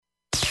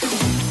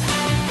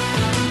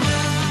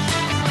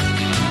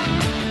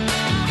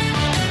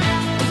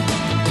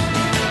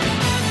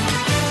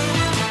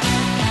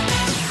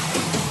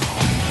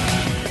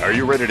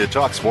ready to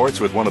talk sports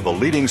with one of the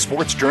leading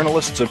sports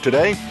journalists of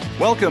today?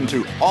 Welcome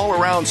to All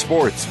Around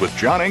Sports with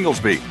John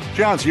Inglesby.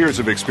 John's years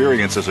of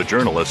experience as a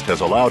journalist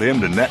has allowed him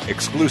to net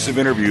exclusive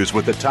interviews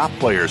with the top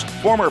players,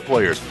 former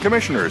players,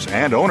 commissioners,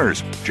 and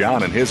owners.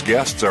 John and his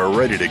guests are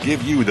ready to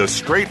give you the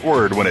straight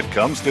word when it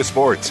comes to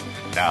sports.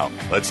 Now,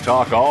 let's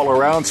talk all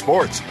around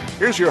sports.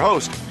 Here's your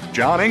host,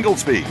 John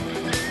Inglesby.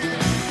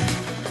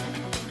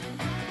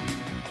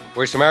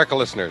 Voice America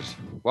listeners,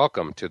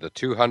 welcome to the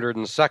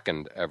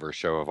 202nd ever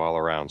show of All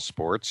Around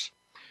Sports.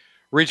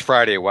 Each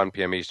Friday at 1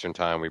 p.m. Eastern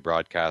Time, we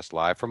broadcast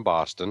live from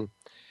Boston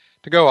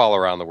to go all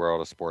around the world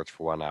of sports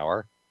for 1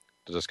 hour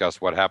to discuss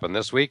what happened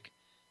this week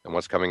and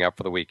what's coming up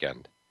for the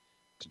weekend.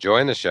 To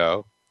join the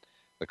show,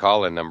 the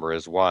call-in number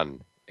is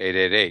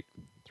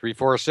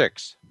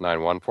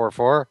 1-888-346-9144,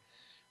 or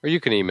you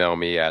can email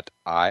me at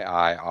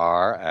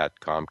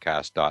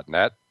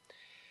iir@comcast.net,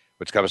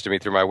 which comes to me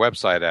through my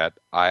website at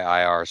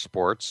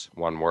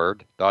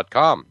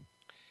iirsports.com.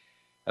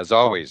 As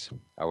always,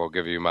 I will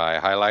give you my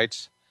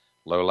highlights,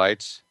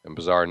 lowlights, and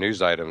bizarre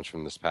news items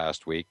from this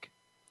past week.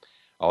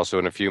 Also,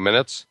 in a few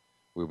minutes,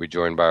 we'll be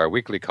joined by our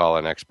weekly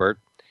call-in expert,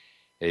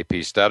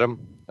 A.P.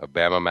 Stedham of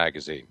Bama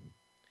Magazine.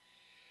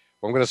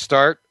 I'm going to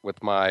start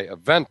with my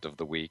event of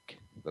the week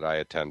that I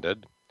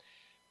attended,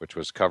 which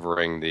was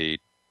covering the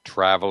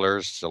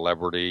Travelers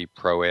Celebrity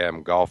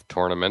Pro-Am Golf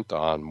Tournament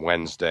on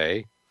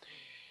Wednesday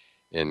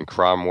in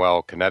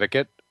Cromwell,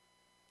 Connecticut,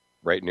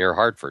 right near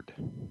Hartford.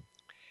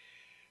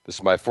 This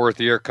is my fourth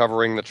year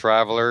covering the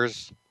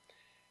Travelers,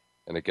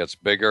 and it gets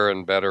bigger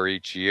and better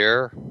each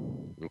year,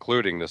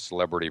 including the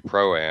Celebrity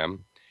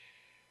Pro-Am,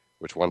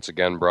 which once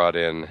again brought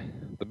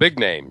in the big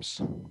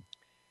names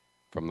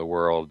from the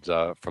world,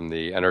 from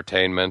the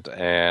entertainment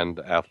and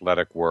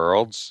athletic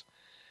worlds.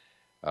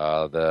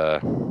 The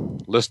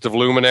list of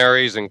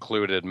luminaries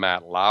included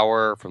Matt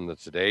Lauer from the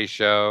Today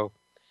Show,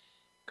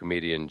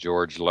 comedian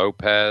George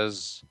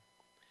Lopez,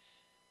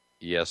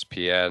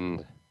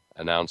 ESPN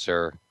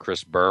announcer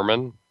Chris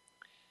Berman,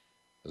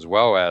 as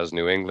well as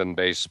New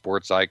England-based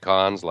sports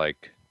icons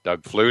like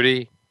Doug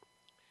Flutie,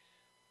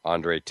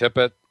 Andre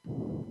Tippett,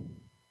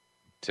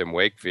 Tim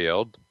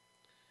Wakefield,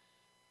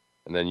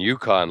 and then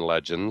Yukon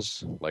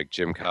legends like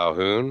Jim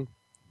Calhoun,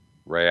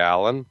 Ray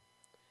Allen,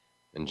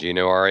 and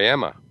Gino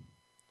Auriemma.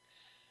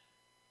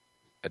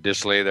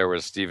 Additionally, there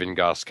was Stephen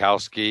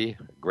Gostkowski,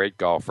 a great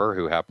golfer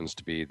who happens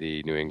to be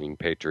the New England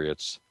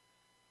Patriots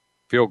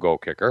field goal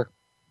kicker.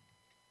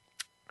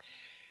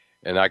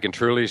 And I can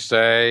truly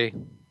say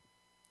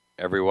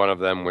every one of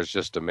them was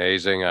just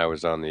amazing. I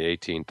was on the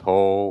 18th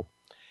hole,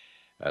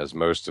 as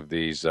most of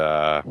these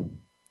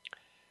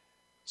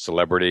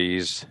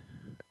celebrities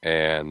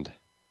and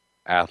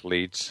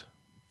athletes,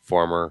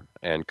 former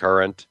and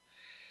current,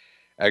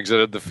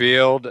 exited the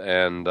field,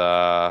 and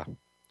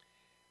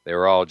they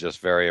were all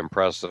just very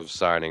impressive,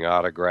 signing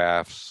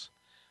autographs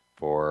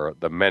for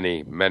the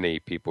many, many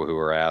people who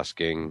were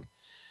asking,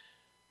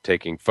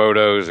 taking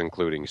photos,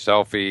 including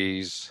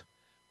selfies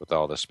with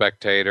all the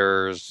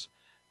spectators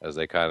as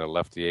they kind of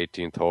left the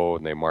 18th hole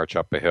and they march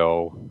up a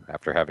hill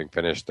after having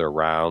finished their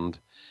round.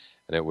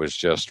 And it was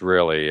just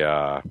really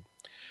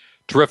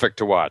terrific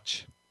to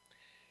watch.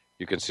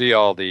 You can see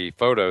all the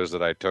photos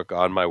that I took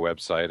on my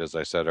website, as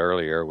I said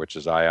earlier, which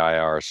is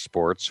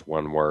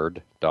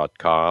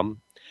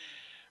iirsports.com.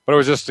 But it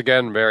was just,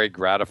 again, very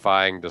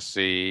gratifying to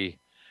see.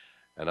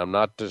 And I'm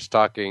not just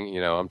talking,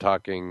 I'm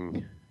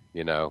talking,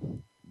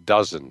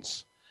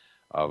 dozens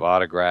of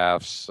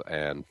autographs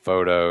and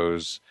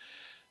photos.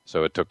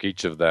 So it took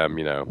each of them,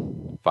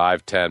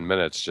 5-10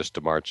 minutes just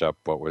to march up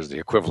what was the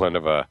equivalent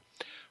of a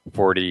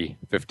 40,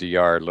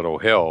 50-yard little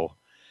hill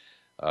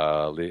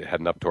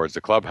heading up towards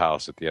the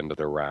clubhouse at the end of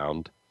their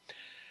round.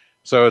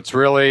 So it's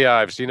really,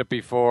 I've seen it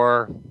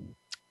before,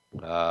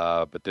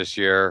 but this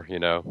year,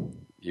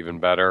 even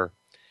better.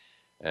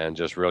 And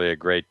just really a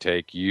great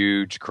take.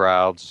 Huge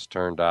crowds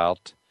turned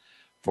out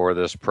for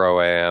this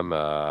Pro-Am.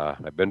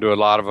 I've been to a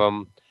lot of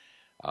them.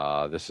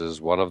 This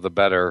is one of the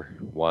better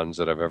ones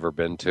that I've ever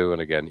been to.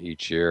 And again,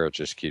 each year it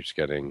just keeps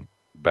getting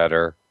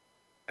better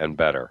and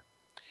better.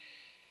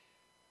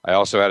 I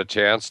also had a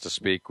chance to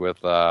speak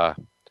with Padraig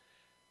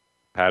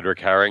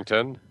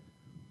Harrington,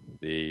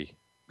 the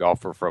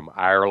golfer from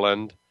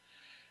Ireland,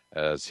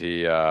 as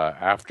he,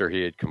 after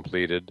he had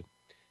completed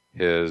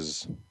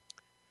his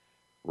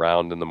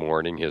round in the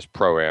morning, his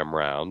Pro-Am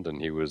round,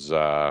 and he was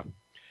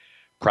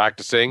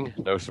practicing.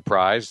 No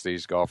surprise,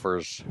 these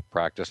golfers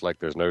practice like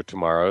there's no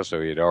tomorrow,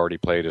 so he had already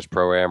played his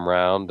Pro-Am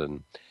round,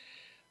 and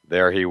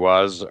there he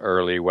was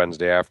early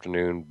Wednesday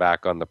afternoon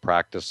back on the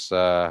practice,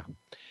 on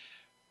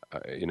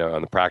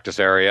the practice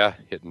area,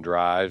 hitting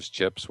drives,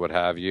 chips, what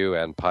have you,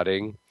 and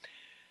putting.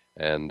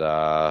 And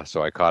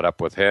so I caught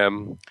up with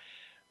him.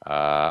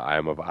 I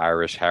am of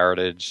Irish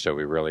heritage, so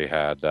we really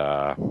had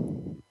a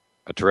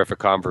terrific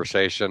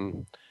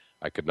conversation.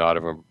 I could not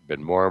have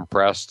been more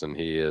impressed, and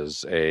he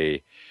is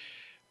a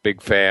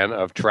big fan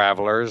of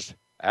Travelers,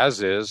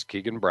 as is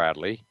Keegan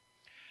Bradley.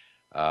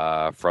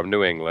 from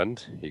New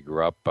England. He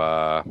grew up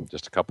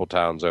just a couple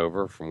towns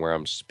over from where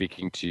I'm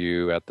speaking to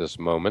you at this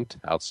moment,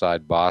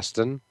 outside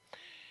Boston.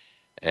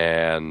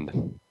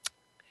 And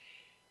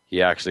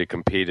he actually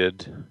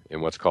competed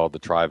in what's called the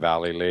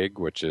Tri-Valley League,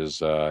 which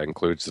is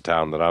includes the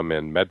town that I'm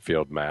in,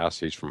 Medfield, Mass.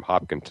 He's from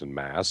Hopkinton,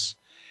 Mass.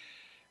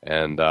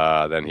 And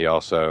then he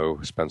also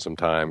spent some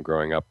time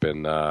growing up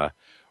in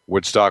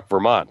Woodstock,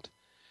 Vermont.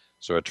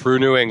 So a true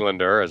New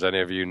Englander, as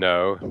any of you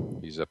know.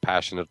 He's a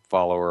passionate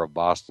follower of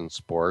Boston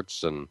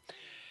sports. And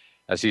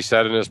as he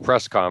said in his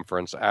press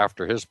conference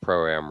after his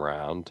Pro-Am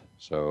round,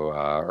 so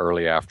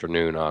early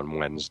afternoon on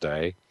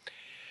Wednesday,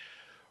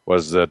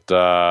 was that,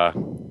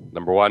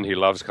 number one, he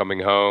loves coming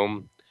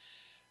home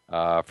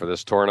for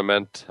this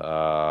tournament.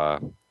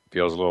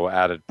 Feels a little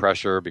added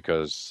pressure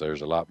because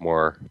there's a lot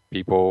more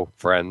people,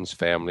 friends,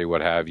 family, what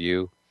have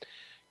you,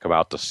 come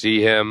out to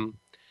see him.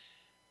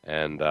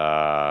 And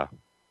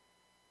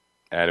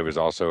it was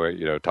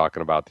also,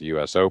 talking about the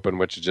U.S. Open,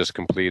 which had just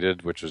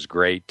completed, which was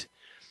great,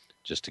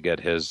 just to get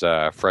his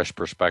fresh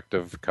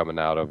perspective coming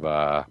out of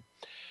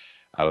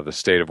the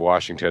state of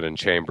Washington and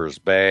Chambers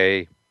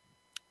Bay.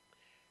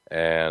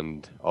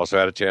 And also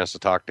had a chance to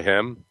talk to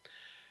him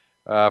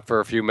for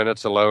a few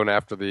minutes alone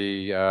after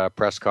the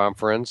press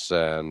conference,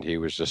 and he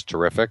was just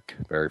terrific,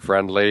 very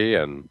friendly,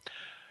 and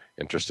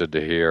interested to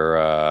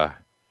hear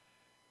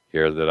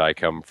that I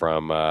come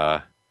from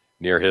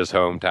near his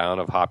hometown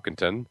of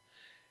Hopkinton.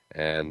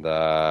 And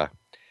so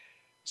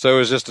it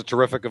was just a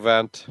terrific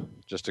event,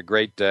 just a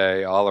great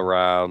day all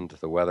around.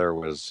 The weather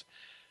was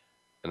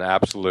an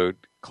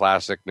absolute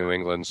classic New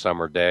England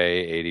summer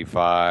day,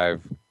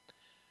 85,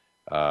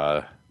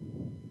 hardly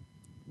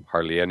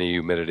any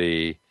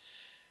humidity,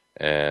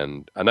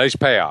 and a nice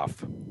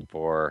payoff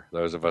for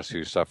those of us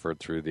who suffered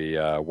through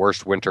the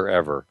worst winter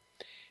ever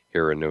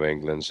here in New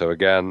England. So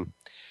again,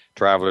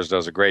 Travelers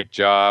does a great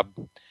job.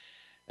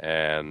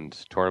 And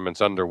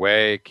tournament's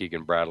underway.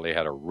 Keegan Bradley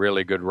had a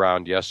really good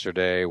round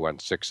yesterday,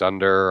 went 6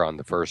 under on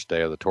the first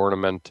day of the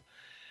tournament.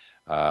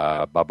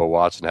 Bubba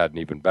Watson had an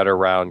even better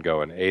round,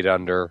 going 8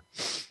 under.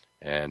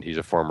 And he's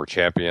a former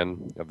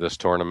champion of this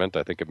tournament.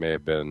 I think it may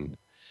have been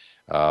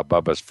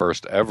Bubba's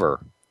first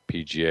ever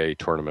PGA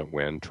tournament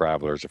win,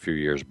 Travelers, a few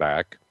years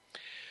back.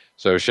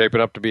 So shaping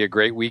up to be a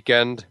great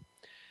weekend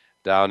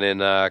down in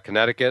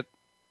Connecticut,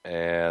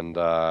 and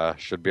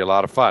should be a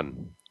lot of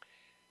fun.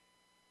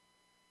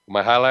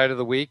 My highlight of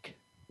the week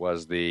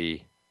was the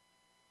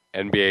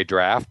NBA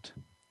draft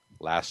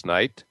last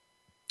night.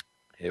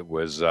 It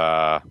was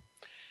from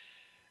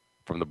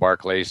the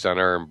Barclays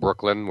Center in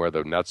Brooklyn, where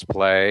the Nets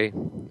play,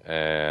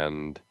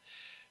 and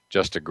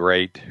just a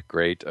great,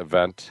 great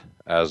event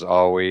as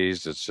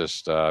always. It's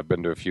just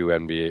been to a few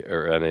NBA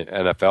or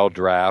NFL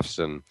drafts,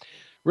 and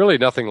really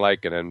nothing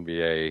like an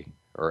NBA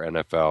or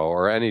NFL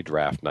or any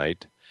draft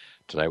night.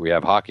 Tonight we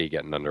have hockey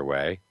getting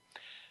underway,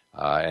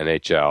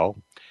 NHL.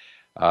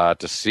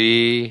 To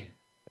see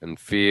and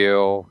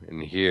feel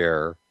and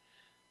hear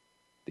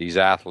these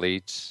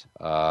athletes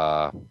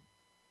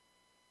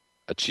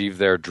achieve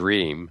their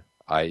dream,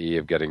 i.e.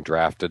 of getting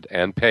drafted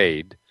and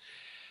paid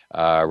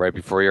right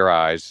before your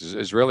eyes,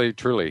 is really,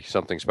 truly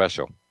something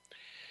special.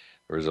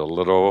 There was a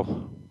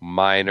little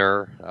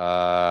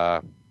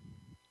minor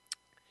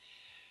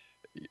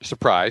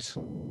surprise,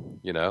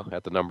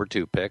 at the number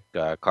 2 pick.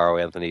 Karl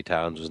Anthony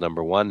Towns was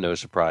number 1, no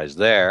surprise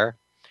there.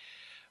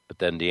 But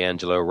then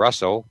D'Angelo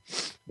Russell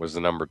was the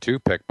number 2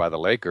 pick by the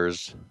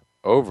Lakers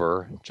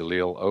over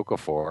Jahlil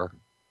Okafor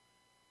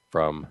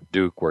from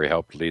Duke, where he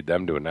helped lead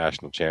them to a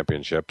national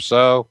championship.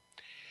 So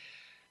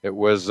it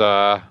was,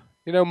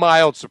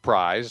 mild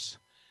surprise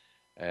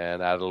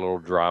and added a little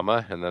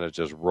drama, and then it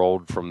just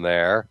rolled from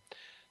there.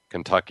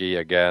 Kentucky,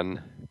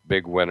 again,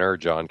 big winner.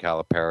 John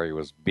Calipari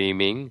was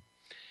beaming.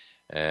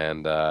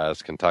 And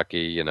as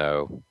Kentucky,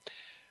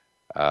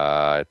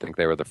 I think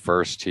they were the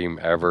first team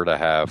ever to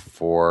have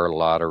 4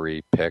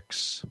 lottery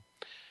picks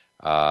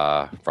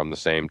from the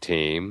same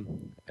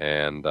team.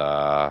 And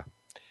I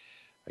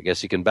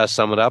guess you can best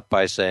sum it up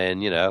by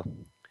saying,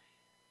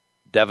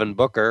 Devin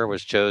Booker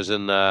was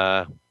chosen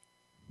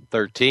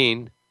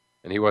 13,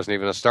 and he wasn't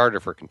even a starter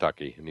for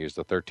Kentucky, and he was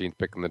the 13th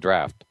pick in the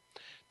draft.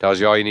 Tells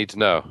you all you need to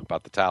know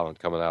about the talent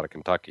coming out of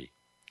Kentucky.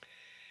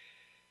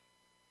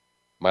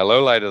 My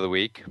lowlight of the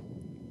week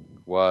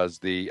was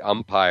the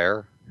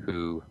umpire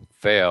who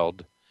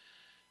failed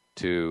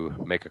to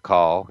make a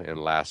call in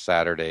last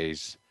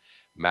Saturday's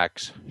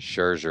Max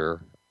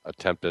Scherzer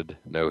attempted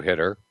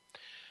no-hitter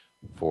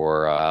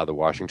for the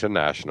Washington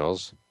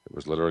Nationals. It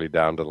was literally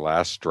down to the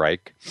last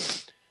strike.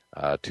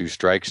 2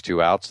 strikes,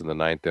 2 outs in the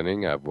 9th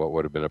inning of what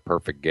would have been a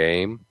perfect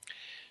game.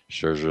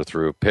 Scherzer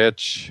threw a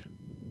pitch.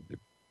 The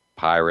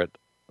Pirate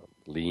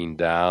leaned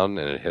down,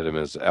 and it hit him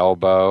in his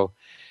elbow.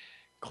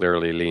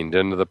 Clearly leaned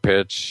into the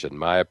pitch, in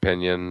my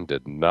opinion,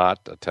 did not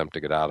attempt to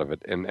get out of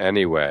it in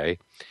any way.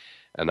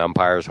 And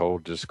umpires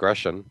hold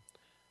discretion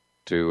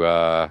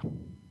to,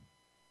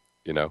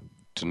 to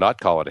not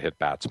call it a hit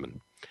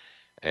batsman.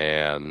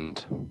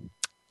 And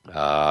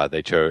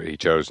he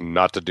chose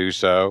not to do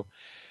so,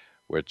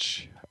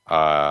 which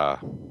I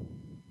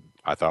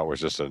I thought was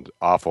just an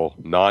awful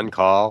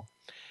non-call.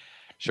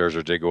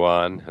 Scherzer did go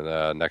on,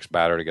 the next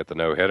batter to get the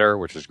no-hitter,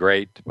 which is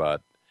great,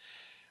 but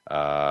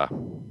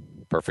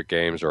perfect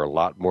games are a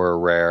lot more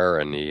rare,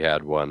 and he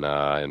had one,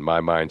 in my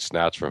mind,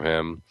 snatched from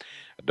him.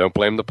 Don't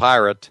blame the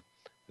Pirate.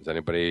 As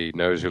anybody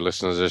knows who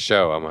listens to this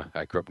show,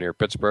 I grew up near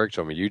Pittsburgh,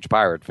 so I'm a huge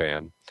Pirate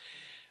fan.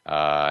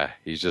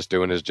 He's just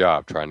doing his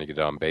job, trying to get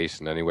on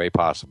base in any way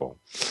possible.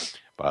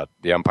 But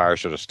the umpire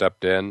should have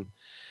stepped in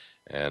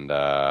and,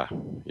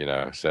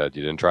 said,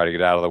 you didn't try to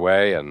get out of the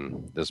way,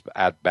 and this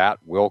at-bat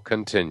will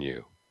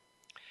continue.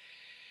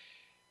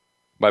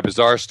 My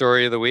bizarre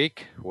story of the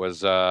week was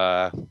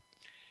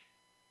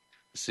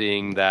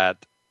seeing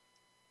that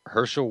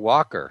Herschel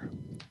Walker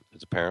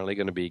is apparently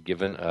going to be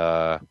given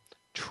a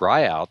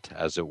tryout,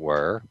 as it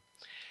were,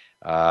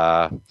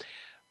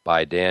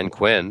 by Dan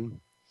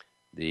Quinn,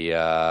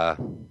 the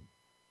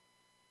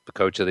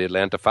coach of the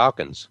Atlanta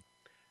Falcons.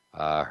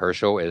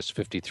 Herschel is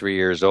 53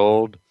 years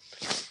old.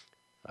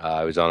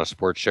 He was on a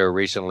sports show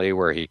recently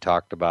where he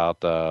talked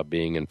about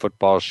being in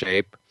football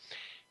shape.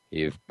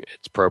 It's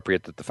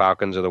appropriate that the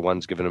Falcons are the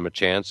ones giving him a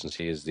chance, since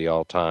he is the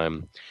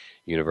all-time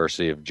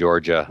University of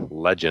Georgia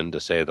legend, to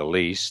say the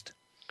least.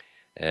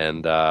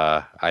 And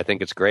I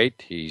think it's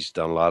great. He's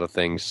done a lot of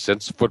things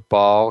since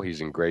football.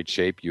 He's in great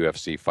shape,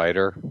 UFC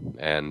fighter.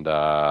 And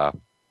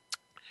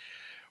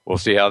we'll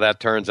see how that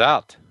turns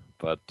out.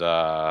 But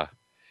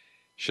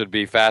should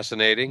be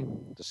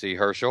fascinating to see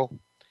Herschel,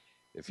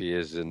 if he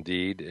is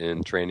indeed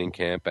in training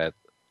camp at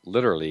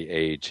literally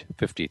age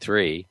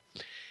 53.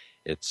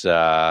 It's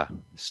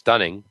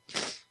stunning,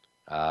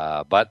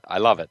 but I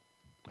love it.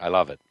 I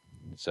love it.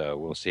 So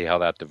we'll see how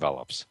that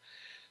develops.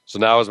 So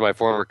now, as my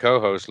former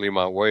co-host,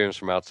 Lemont Williams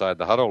from Outside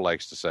the Huddle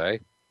likes to say,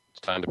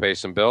 it's time to pay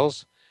some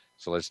bills.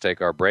 So let's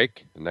take our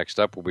break. And next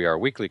up will be our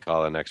weekly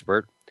call-in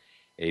expert,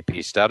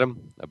 AP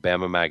Stedham of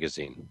Bama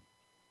Magazine.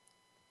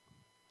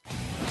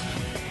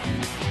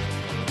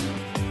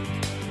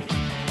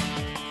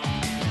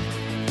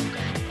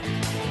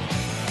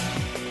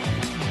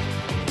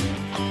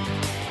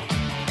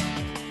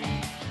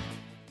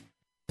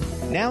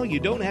 Now you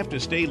don't have to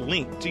stay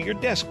linked to your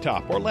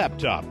desktop or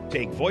laptop.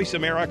 Take Voice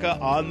America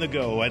on the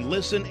go and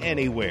listen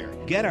anywhere.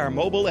 Get our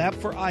mobile app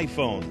for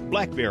iPhone,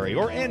 BlackBerry,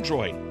 or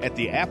Android at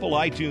the Apple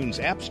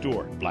iTunes App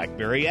Store,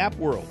 BlackBerry App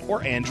World,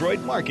 or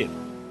Android Market.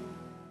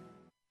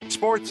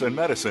 Sports and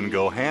medicine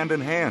go hand in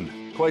hand.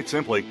 Quite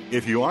simply,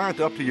 if you aren't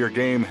up to your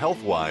game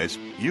health-wise,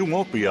 you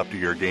won't be up to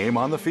your game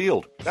on the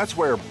field. That's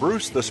where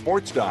Bruce the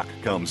Sports Doc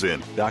comes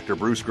in. Dr.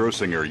 Bruce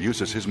Grossinger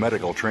uses his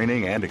medical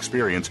training and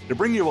experience to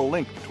bring you a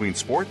link between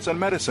sports and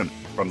medicine,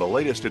 from the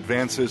latest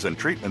advances and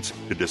treatments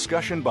to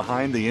discussion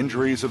behind the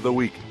injuries of the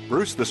week.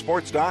 Bruce the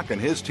Sports Doc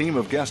and his team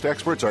of guest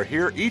experts are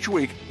here each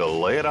week to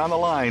lay it on the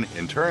line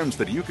in terms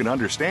that you can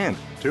understand.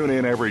 Tune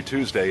in every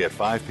Tuesday at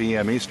 5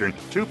 p.m. Eastern,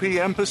 2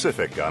 p.m.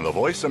 Pacific on the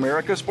Voice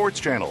America Sports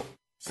Channel.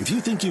 If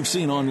you think you've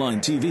seen online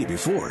TV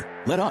before,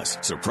 let us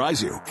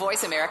surprise you.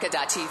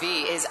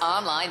 VoiceAmerica.tv is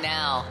online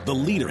now. The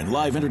leader in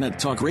live internet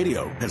talk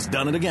radio has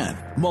done it again.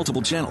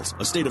 Multiple channels,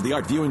 a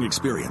state-of-the-art viewing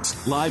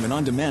experience, live and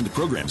on-demand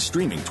programs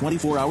streaming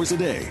 24 hours a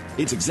day.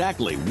 It's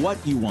exactly what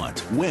you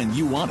want, when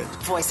you want it.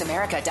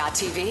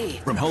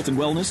 VoiceAmerica.tv. From health and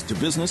wellness to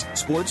business,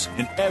 sports,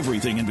 and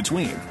everything in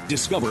between.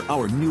 Discover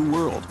our new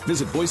world.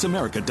 Visit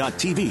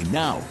VoiceAmerica.tv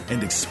now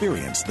and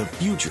experience the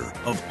future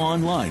of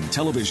online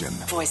television.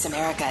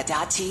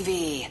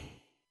 VoiceAmerica.tv.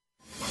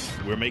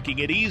 We're making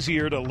it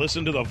easier to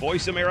listen to the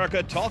Voice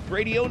America Talk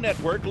Radio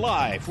Network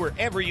live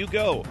wherever you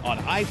go on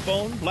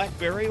iPhone,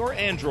 BlackBerry, or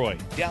Android.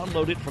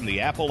 Download it from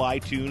the Apple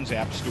iTunes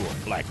App Store,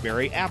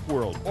 BlackBerry App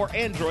World, or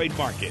Android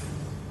Market.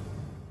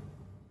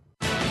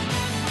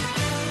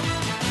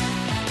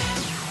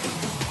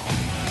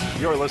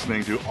 You're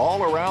listening to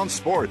All Around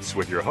Sports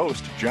with your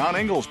host, John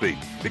Inglesby.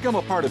 Become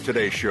a part of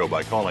today's show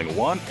by calling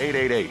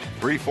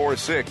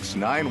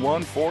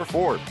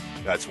 1-888-346-9144.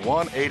 That's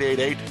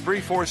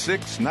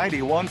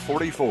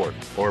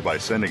 1-888-346-9144. Or by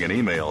sending an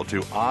email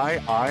to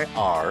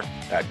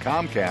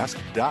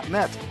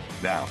iir@comcast.net.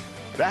 Now,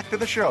 back to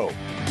the show.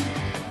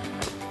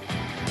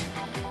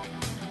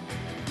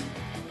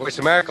 Voice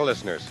America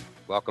listeners,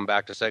 welcome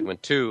back to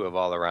segment 2 of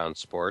All Around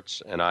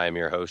Sports, and I am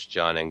your host,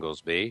 John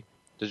Inglesby.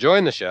 To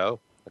join the show,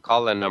 the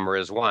call-in number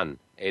is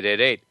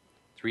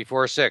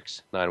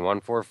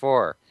 1-888-346-9144.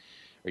 Or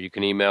you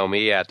can email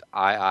me at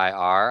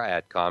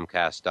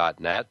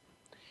iir@comcast.net.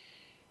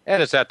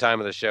 And it's that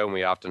time of the show, and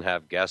we often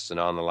have guests, and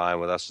on the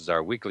line with us is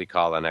our weekly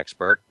call-in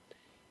expert,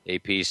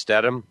 AP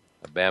Stedham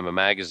of Bama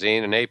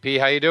Magazine. And AP,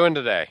 how you doing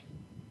today?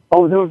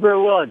 Oh, doing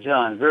very well,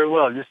 John. Very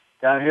well. Just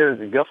down here in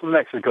the Gulf of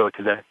Mexico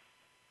today.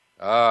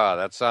 Ah,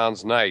 that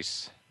sounds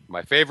nice.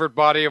 My favorite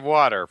body of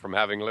water from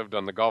having lived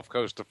on the Gulf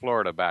Coast of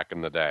Florida back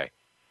in the day.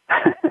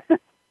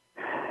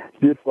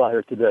 Beautiful out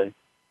here today.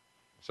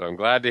 So I'm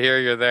glad to hear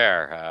you're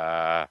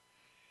there.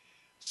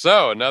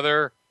 So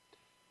another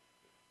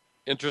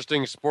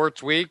interesting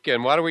sports week,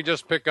 and why don't we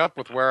just pick up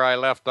with where I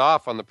left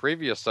off on the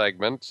previous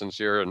segment, since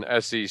you're an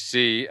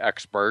SEC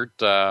expert.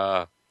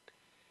 I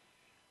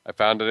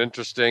found it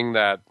interesting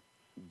that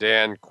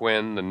Dan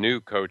Quinn, the new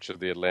coach of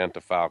the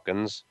Atlanta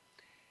Falcons,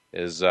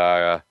 is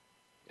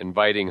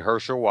inviting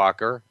Herschel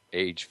Walker,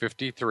 age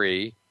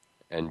 53,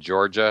 and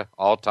Georgia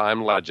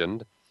all-time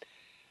legend,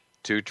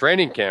 to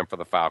training camp for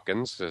the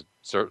Falcons. It's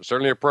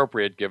certainly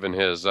appropriate given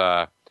his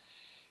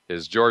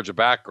Georgia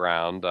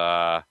background.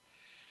 I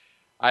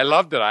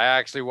loved it. I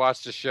actually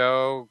watched a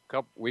show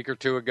a week or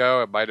two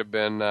ago. It might have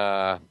been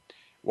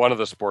one of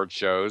the sports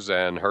shows,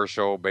 and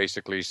Herschel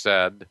basically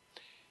said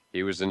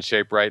he was in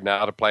shape right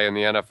now to play in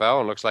the NFL,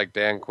 and looks like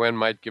Dan Quinn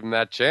might give him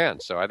that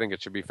chance. So I think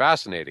it should be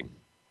fascinating.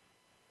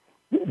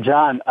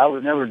 John, I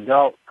would never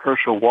doubt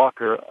Herschel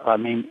Walker. I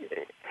mean,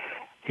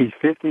 he's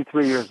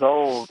 53 years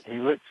old. He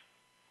looks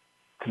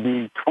to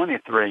be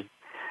 23,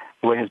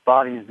 the way his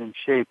body is in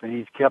shape, and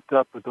he's kept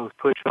up with those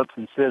push-ups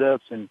and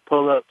sit-ups and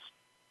pull-ups.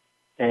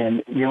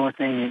 And the only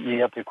thing you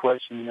have to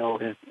question,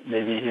 is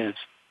maybe his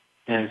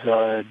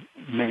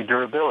maybe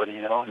durability,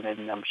 and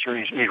then I'm sure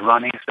he's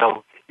running.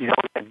 So, he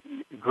had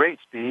great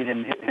speed,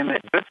 and him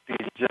at good speed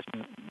is just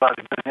about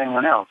as good as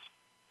anyone else.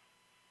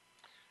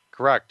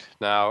 Correct.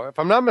 Now, if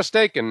I'm not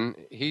mistaken,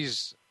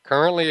 he's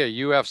currently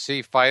a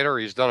UFC fighter.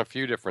 He's done a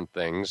few different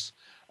things,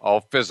 all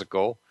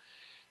physical,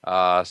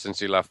 since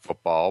he left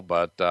football.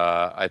 But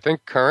I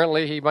think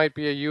currently he might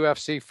be a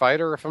UFC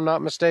fighter, if I'm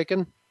not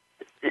mistaken.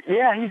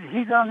 Yeah,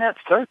 he's on that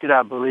circuit,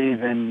 I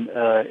believe, and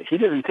he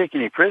doesn't take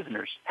any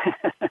prisoners.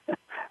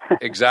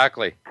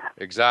 Exactly.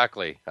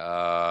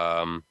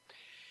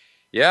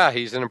 Yeah,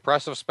 he's an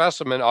impressive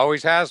specimen.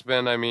 Always has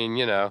been. I mean,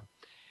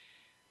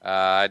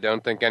 I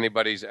don't think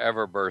anybody's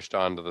ever burst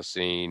onto the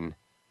scene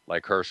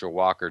like Herschel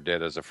Walker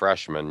did as a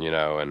freshman,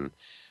 and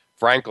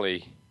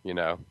frankly,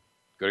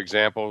 good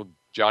example,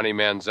 Johnny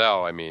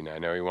Manziel. I mean, I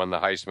know he won the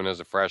Heisman as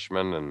a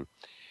freshman and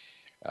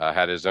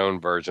had his own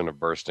version of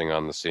bursting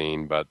on the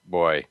scene, but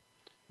boy,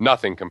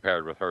 nothing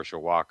compared with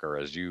Herschel Walker,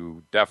 as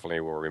you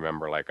definitely will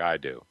remember like I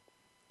do.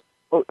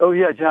 Oh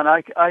yeah, John,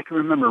 I can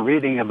remember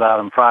reading about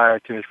him prior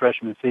to his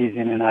freshman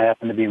season, and I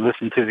happened to be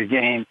listening to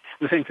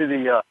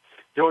the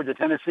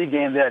Georgia-Tennessee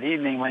game that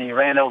evening when he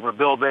ran over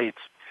Bill Bates,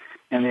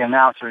 and the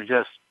announcer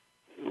just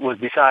was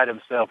beside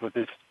himself with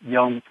this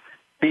young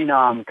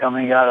phenom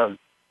coming out of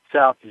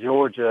South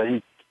Georgia.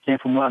 He came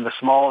from one of the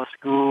smallest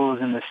schools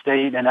in the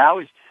state, and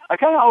I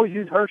kind of always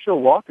use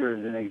Herschel Walker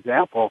as an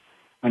example.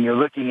 When you're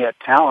looking at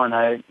talent,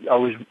 I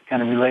always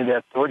kind of relay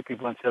that story to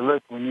people and say,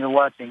 look, when you're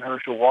watching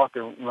Herschel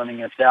Walker running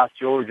in South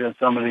Georgia and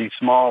some of these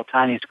small,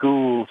 tiny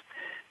schools,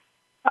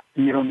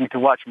 you don't need to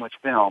watch much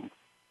film.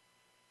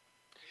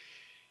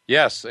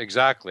 Yes,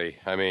 exactly.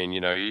 I mean,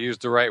 you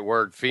used the right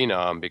word,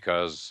 phenom,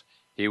 because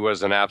he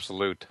was an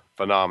absolute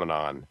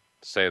phenomenon,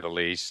 to say the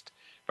least.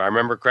 If I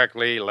remember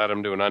correctly, he led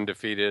him to an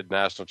undefeated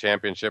national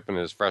championship in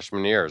his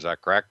freshman year. Is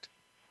that correct?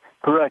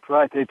 Correct,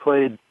 right. They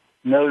played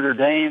Notre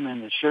Dame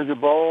in the Sugar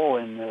Bowl,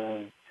 and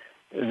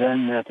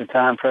then at the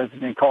time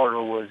President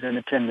Carter was in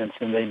attendance,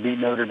 and they beat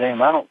Notre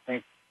Dame. I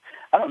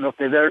don't know if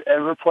they've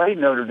ever played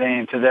Notre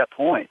Dame to that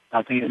point.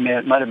 I think it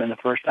might have been the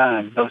first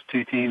time those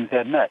two teams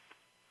had met.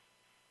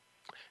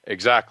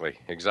 Exactly.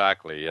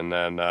 And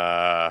then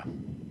I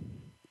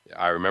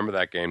remember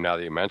that game now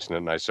that you mention it,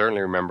 and I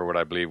certainly remember what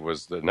I believe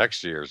was the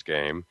next year's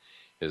game,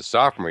 his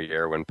sophomore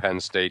year, when Penn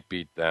State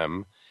beat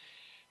them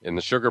in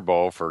the Sugar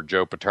Bowl for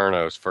Joe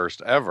Paterno's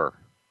first ever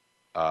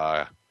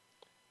a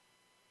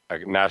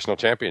national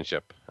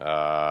championship.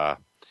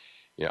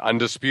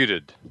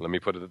 Undisputed. Let me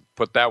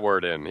put that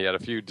word in. He had a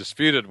few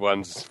disputed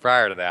ones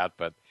prior to that,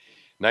 but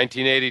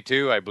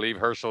 1982, I believe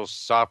Herschel's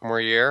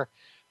sophomore year,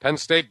 Penn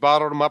State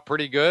bottled him up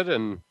pretty good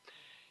and,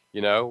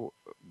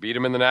 beat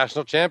him in the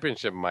national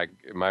championship. Am I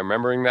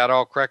remembering that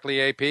all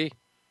correctly, AP?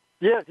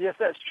 Yes,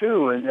 that's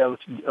true. And that was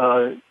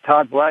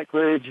Todd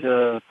Blackledge.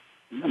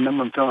 I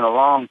remember him throwing a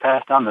long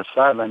pass down the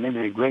sideline,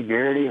 maybe to Greg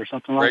Garrity or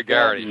something like that. Greg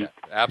Garrity,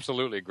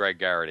 absolutely, Greg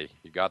Garrity.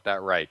 You got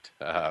that right.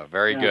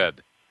 Very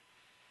good.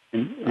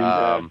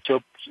 And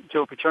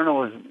Joe Paterno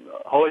was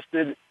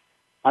hoisted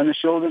on the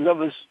shoulders of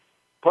his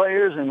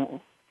players and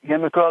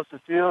came across the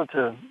field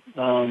to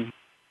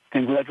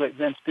congratulate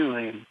Vince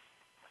Dooley.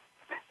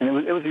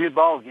 And it was a good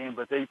ball game,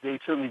 but they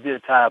certainly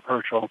did tie up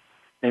Herschel.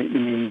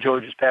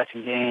 Georgia's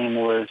passing game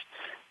was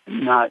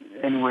not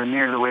anywhere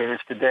near the way it is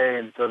today,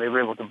 and so they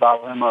were able to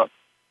bottle him up.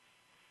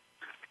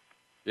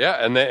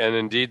 Yeah, and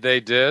indeed they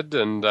did,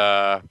 and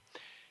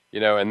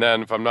and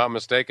then if I'm not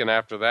mistaken,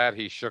 after that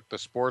he shook the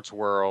sports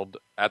world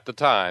at the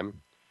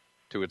time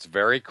to its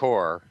very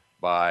core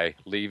by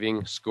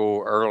leaving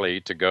school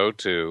early to go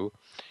to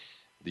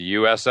the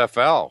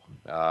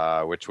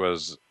USFL, which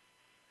was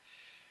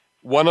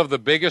one of the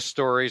biggest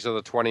stories of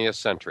the 20th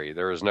century.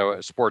 There is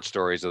no sports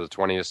stories of the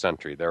 20th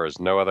century. There is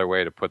no other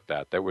way to put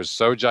that. That was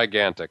so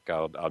gigantic.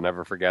 I'll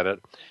never forget it.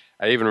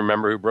 I even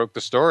remember who broke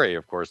the story.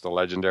 Of course, the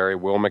legendary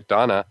Will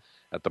McDonough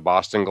at the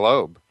Boston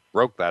Globe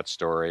broke that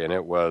story, and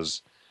it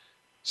was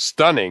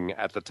stunning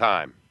at the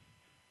time.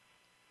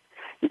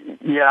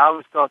 Yeah, I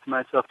always thought to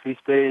myself, if he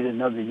stayed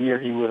another year,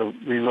 he would have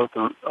rewrote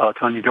the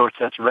Tony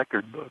Dorsett's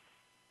record book.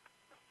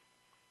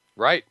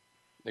 Right,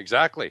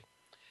 exactly.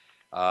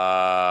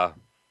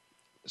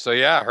 So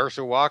yeah,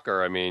 Herschel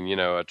Walker. I mean,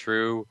 a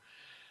true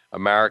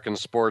American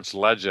sports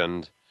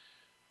legend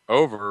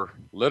over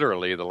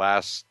literally the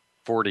last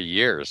 40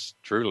 years.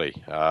 Truly.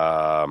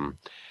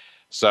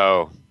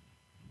 So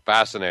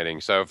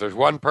fascinating. So if there's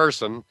one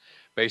person,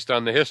 based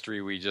on the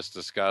history we just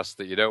discussed,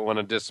 that you don't want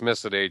to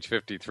dismiss at age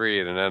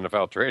 53 in an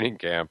NFL training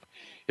camp,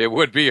 it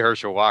would be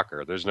Herschel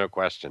Walker. There's no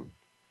question.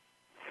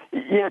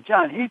 Yeah,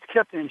 John, he's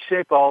kept in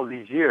shape all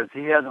these years.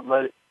 He hasn't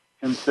let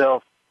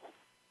himself,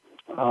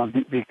 fat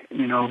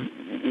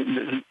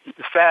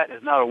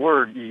is not a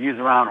word you use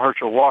around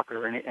Herschel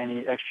Walker,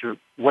 any extra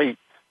weight.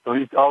 So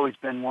he's always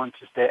been one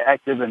to stay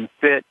active and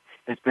fit.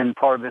 It's been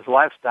part of his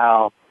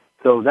lifestyle.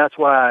 So that's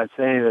why I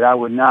say that I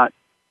would not,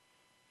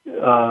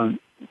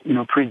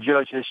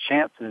 prejudge his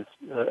chances.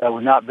 I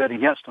would not bet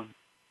against him.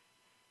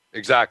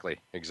 Exactly.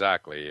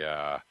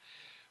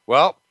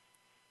 Well,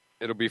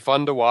 it'll be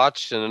fun to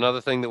watch. And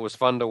another thing that was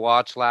fun to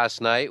watch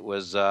last night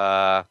was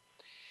the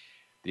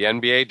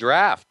NBA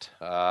draft.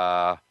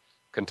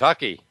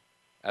 Kentucky,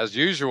 as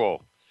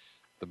usual.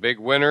 The big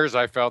winners.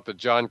 I felt that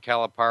John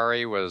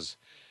Calipari was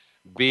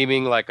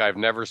beaming like I've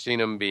never seen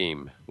him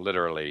beam,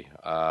 literally.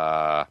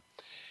 I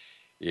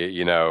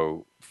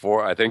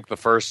think the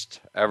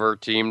first ever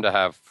team to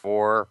have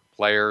 4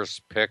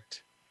 players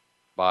picked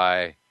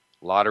by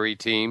lottery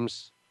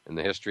teams in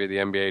the history of the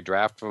NBA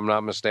draft, if I'm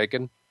not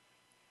mistaken.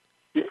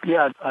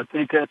 Yeah, I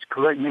think that's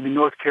correct. Maybe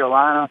North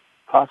Carolina,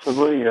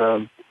 possibly.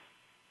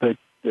 But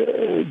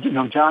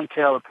John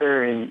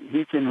Calipari,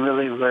 he can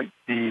really look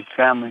the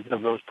families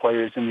of those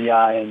players in the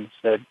eye and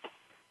said,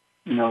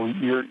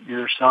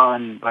 your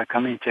son, by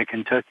coming to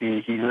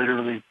Kentucky, he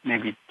literally,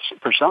 maybe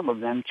for some of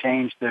them,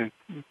 changed the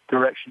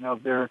direction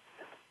of the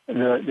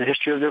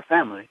history of their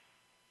family.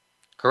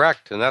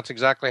 Correct, and that's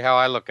exactly how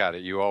I look at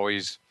it.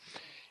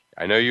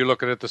 I know you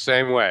look at it the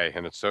same way,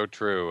 and it's so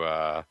true.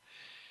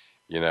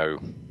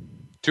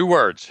 2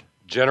 words: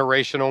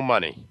 generational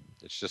money.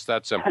 It's just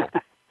that simple.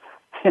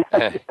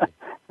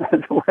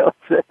 That's well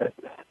said.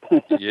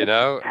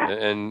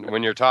 And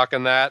when you're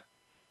talking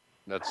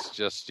that's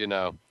just,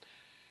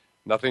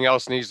 nothing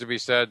else needs to be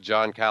said.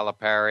 John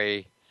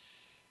Calipari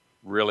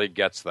really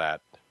gets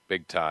that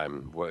big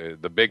time,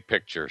 the big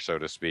picture, so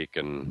to speak,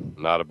 and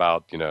not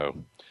about,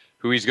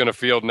 who he's going to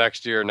field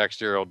next year.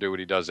 Next year he'll do what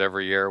he does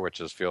every year, which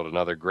is field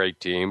another great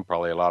team,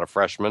 probably a lot of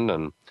freshmen,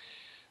 and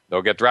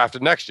they'll get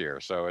drafted next year.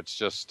 So it's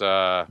just,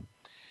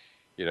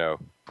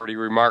 pretty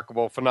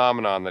remarkable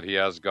phenomenon that he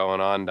has going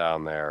on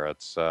down there.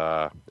 It's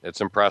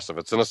impressive.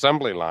 It's an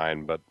assembly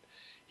line, but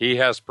he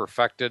has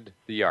perfected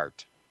the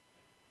art.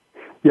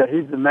 Yeah,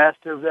 he's the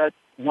master of that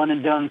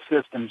one-and-done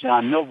system,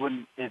 John. No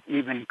one is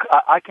even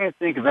 – I can't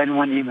think of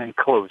anyone even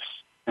close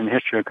in the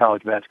history of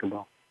college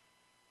basketball.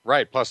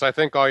 Right. Plus, I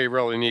think all you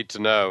really need to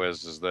know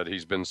is that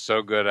he's been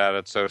so good at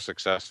it, so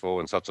successful,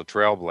 and such a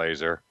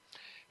trailblazer,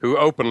 who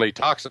openly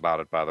talks about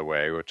it, by the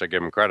way, which I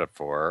give him credit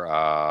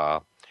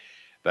for,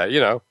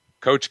 that,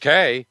 Coach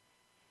K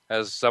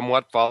has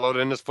somewhat followed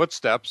in his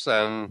footsteps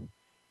and,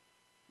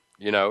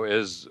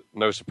 is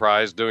no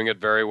surprise doing it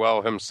very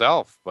well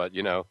himself. But,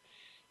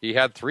 he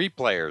had 3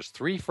 players,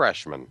 3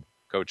 freshmen,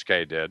 Coach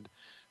K did,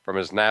 from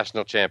his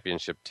national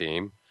championship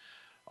team,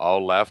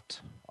 all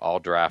left, all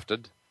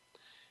drafted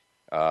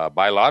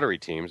by lottery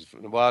teams.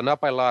 Well,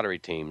 not by lottery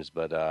teams,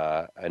 but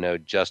I know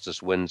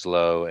Justice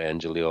Winslow and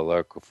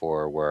Jahlil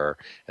Okafor were,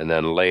 and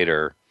then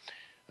later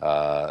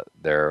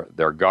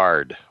their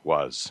guard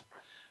was.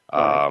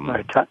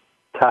 Right.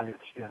 Tyus,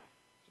 yeah.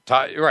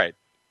 Right,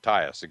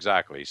 Tyus,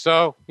 exactly.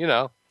 So,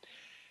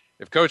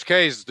 if Coach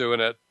K's doing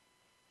it,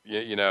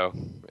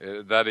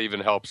 that even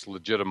helps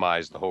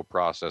legitimize the whole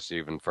process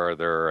even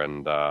further.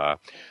 And a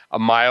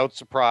mild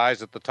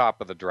surprise at the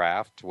top of the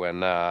draft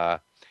when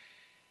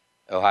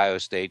Ohio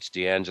State's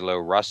D'Angelo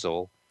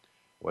Russell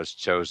was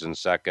chosen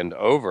second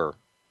over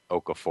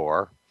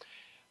Okafor.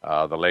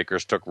 The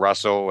Lakers took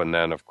Russell, and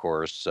then, of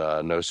course,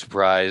 no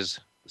surprise,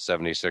 the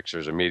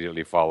 76ers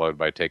immediately followed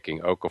by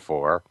taking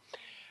Okafor.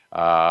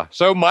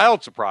 So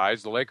mild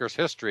surprise. The Lakers'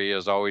 history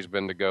has always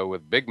been to go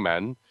with big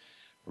men,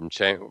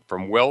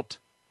 from Wilt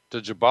to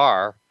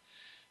Jabbar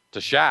to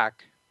Shaq,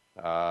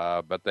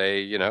 but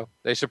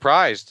they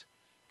surprised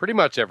pretty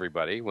much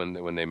everybody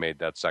when they made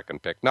that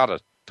second pick. Not a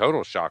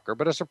total shocker,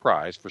 but a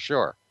surprise for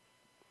sure.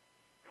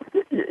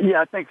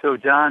 Yeah, I think so,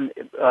 John.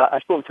 I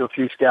spoke to a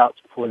few scouts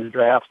before the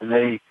draft, and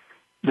the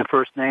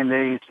first name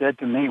they said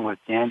to me was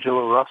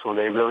D'Angelo Russell.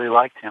 They really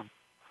liked him.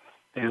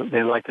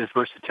 They liked his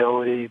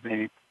versatility.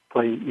 Maybe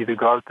play either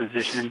guard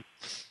position.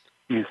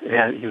 He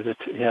had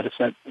a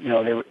sense.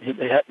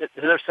 They had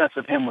their sense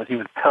of him was he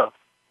was tough.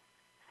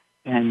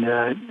 And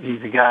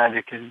he's a guy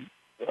that can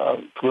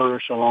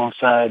flourish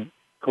alongside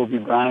Kobe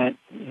Bryant,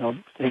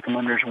 take him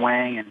under his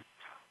wing, and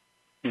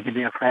he could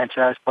be a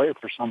franchise player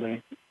for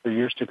somebody for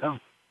years to come.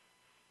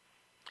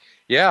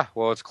 Yeah,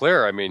 well, it's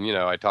clear. I mean,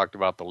 I talked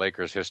about the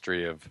Lakers'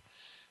 history of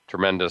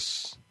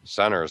tremendous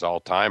centers,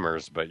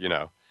 all-timers, but,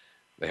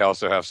 they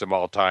also have some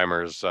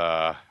all-timers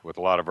with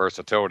a lot of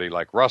versatility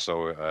like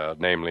Russell,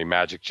 namely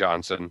Magic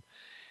Johnson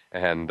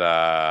and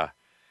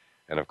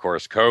And, of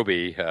course,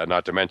 Kobe,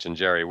 not to mention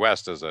Jerry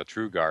West as a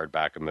true guard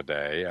back in the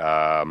day.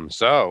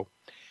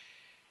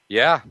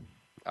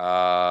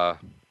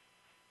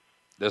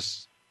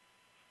 This,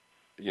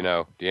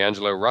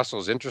 D'Angelo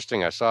Russell's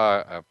interesting. I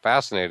saw a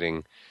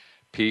fascinating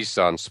piece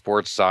on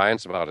Sports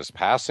Science about his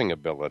passing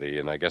ability,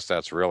 and I guess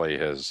that's really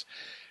his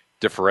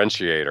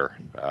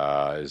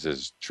differentiator, is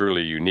his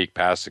truly unique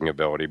passing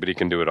ability, but he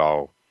can do it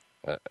all,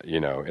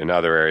 in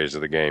other areas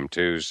of the game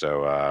too.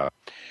 So,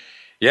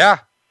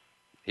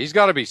 he's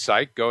got to be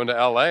psyched going to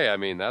L.A. I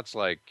mean, that's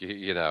like,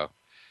 going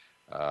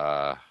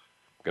to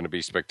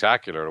be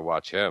spectacular to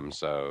watch him.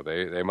 So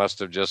they must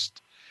have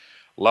just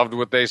loved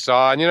what they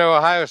saw. And,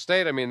 Ohio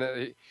State, I mean,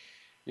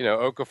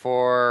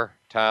 Okafor,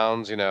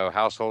 Towns,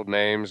 household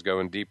names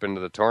going deep into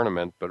the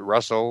tournament. But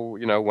Russell,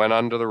 went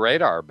under the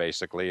radar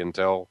basically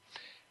until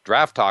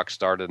draft talk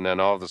started. And then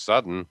all of a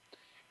sudden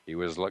he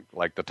was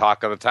like the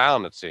talk of the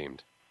town, it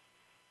seemed.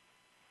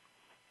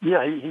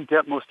 Yeah, he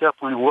most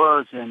definitely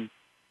was. And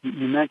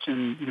you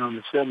mentioned,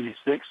 the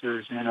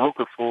 76ers and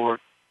Okafor.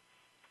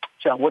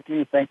 John, what do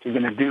you think they're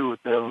going to do with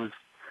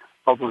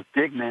all those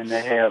big men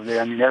they have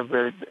there? I mean,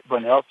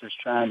 everyone else is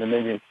trying to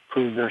maybe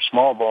improve their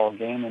small ball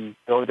game, and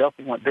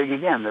Philadelphia went big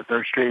again the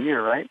third straight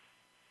year, right?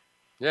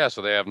 Yeah,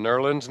 so they have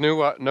Nerlens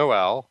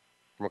Noel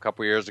from a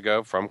couple years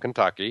ago from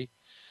Kentucky,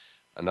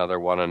 another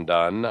one and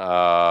done.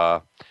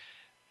 The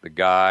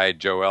guy,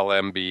 Joel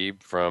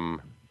Embiid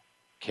from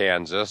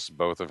Kansas,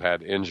 both have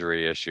had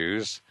injury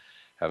issues.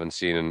 Haven't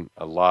seen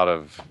a lot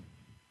of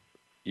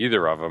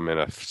either of them in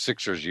a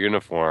Sixers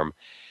uniform.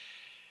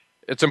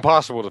 It's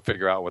impossible to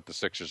figure out what the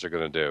Sixers are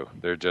going to do.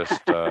 They're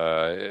just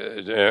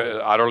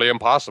utterly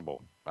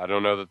impossible. I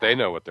don't know that they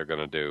know what they're going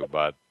to do,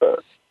 but,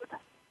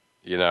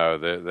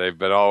 they've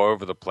been all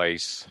over the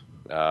place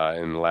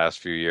in the last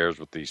few years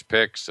with these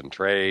picks and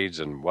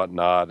trades and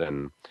whatnot,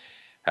 and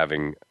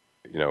having,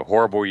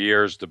 horrible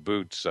years to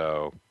boot.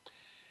 So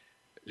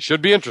it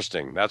should be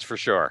interesting, that's for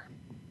sure.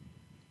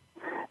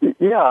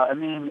 Yeah, I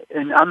mean,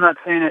 and I'm not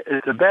saying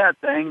it's a bad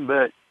thing,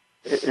 but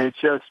it's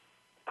just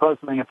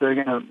puzzling if they're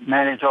going to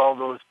manage all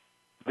those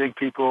big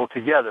people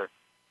together.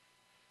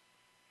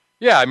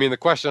 Yeah, I mean, the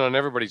question on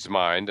everybody's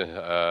mind,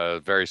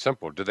 very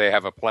simple. Do they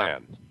have a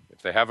plan?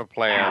 If they have a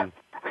plan,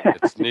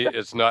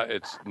 it's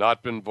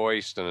not been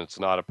voiced and it's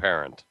not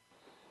apparent.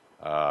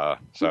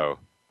 So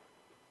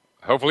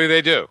hopefully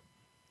they do.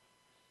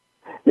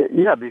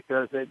 Yeah,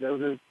 because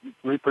those are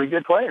three pretty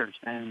good players,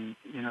 and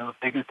if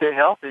they can stay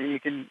healthy, you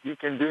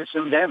can do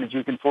some damage.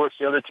 You can force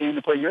the other team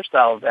to play your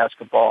style of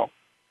basketball.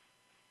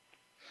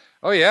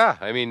 Oh yeah,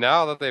 I mean,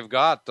 now that they've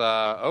got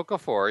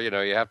Okafor, you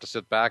have to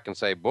sit back and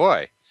say,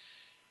 boy,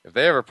 if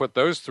they ever put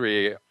those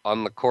three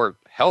on the court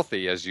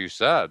healthy, as you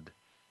said,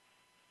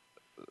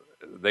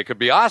 they could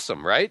be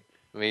awesome, right?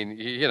 I mean,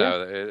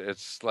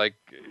 it's like,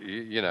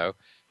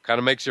 kind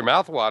of makes your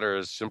mouth water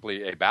as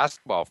simply a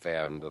basketball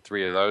fan. The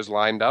three of those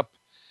lined up,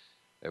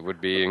 it would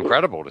be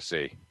incredible to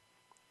see.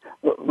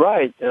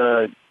 Right.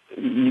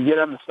 You get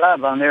on the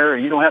sideline there,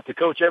 you don't have to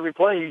coach every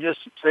play. You just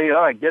say,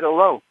 all right, get it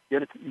low.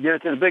 Get it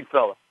to the big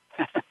fella.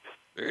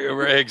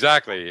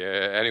 Exactly.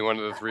 Any one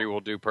of the three will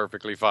do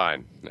perfectly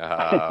fine.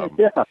 Yeah.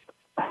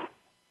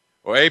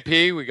 Well, AP,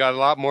 we got a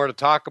lot more to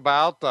talk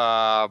about,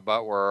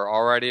 but we're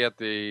already at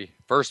the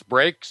first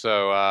break,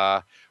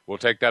 so we'll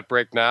take that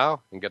break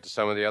now and get to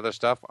some of the other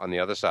stuff on the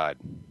other side.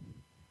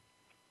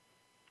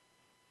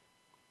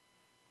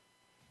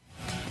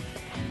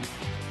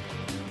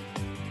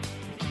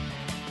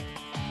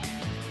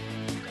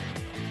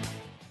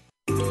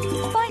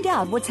 Find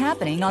out what's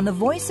happening on the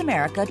Voice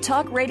America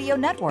Talk Radio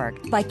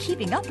Network by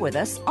keeping up with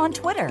us on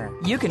Twitter.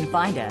 You can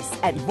find us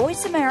at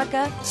Voice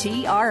America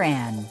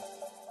TRN.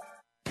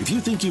 If you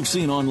think you've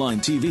seen online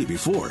TV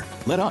before,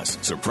 let us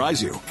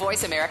surprise you.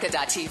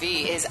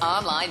 VoiceAmerica.tv is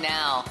online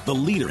now. The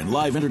leader in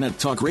live Internet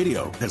talk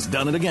radio has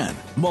done it again.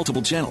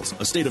 Multiple channels,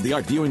 a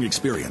state-of-the-art viewing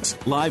experience,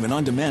 live and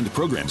on-demand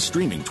programs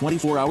streaming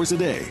 24 hours a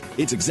day.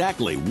 It's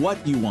exactly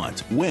what you want,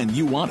 when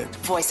you want it.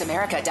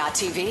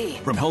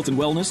 VoiceAmerica.tv. From health and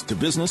wellness to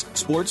business,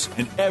 sports,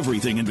 and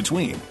everything in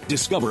between.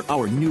 Discover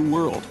our new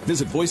world.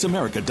 Visit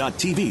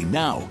VoiceAmerica.tv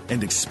now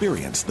and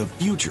experience the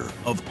future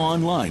of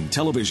online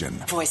television.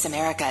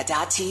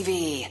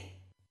 VoiceAmerica.tv.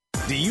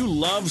 Do you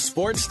love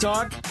sports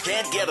talk?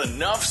 Can't get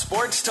enough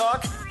sports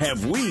talk?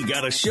 Have we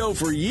got a show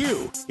for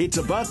you? It's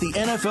about the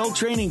NFL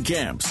training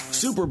camps,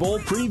 Super Bowl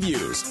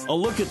previews, a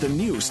look at the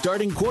new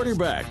starting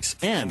quarterbacks,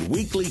 and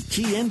weekly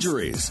key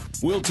injuries.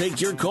 We'll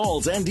take your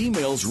calls and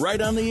emails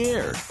right on the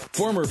air.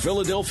 Former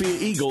Philadelphia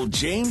Eagle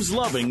James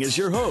Loving is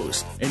your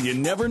host, and you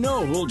never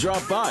know who'll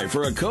drop by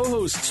for a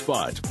co-host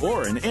spot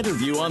or an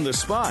interview on the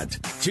spot.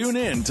 Tune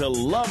in to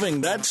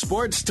Loving That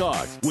Sports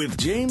Talk with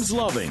James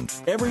Loving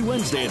every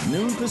Wednesday at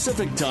noon Pacific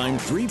Time,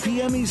 3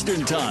 p.m.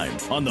 Eastern Time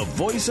on the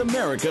Voice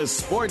America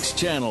Sports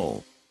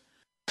Channel.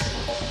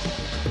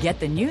 Get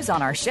the news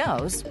on our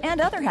shows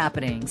and other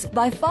happenings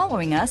by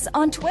following us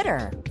on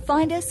Twitter.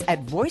 Find us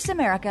at Voice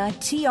America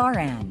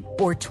TRN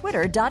or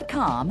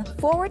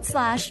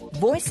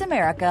twitter.com/Voice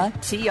America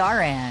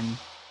TRN.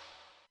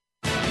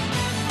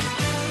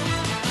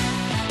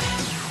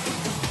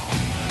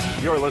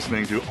 You're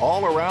listening to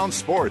All Around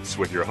Sports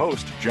with your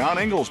host, John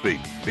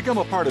Inglesby. Become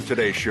a part of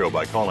today's show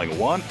by calling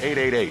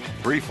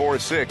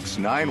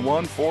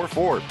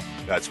 1-888-346-9144.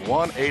 That's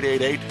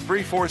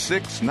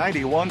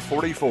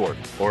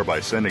 1-888-346-9144. Or by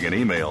sending an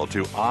email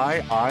to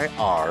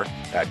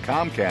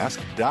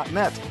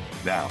iir@comcast.net.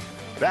 Now,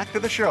 back to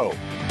the show.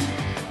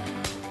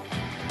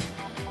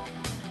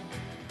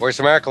 Voice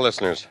America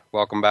listeners,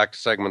 welcome back to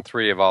segment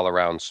 3 of All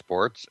Around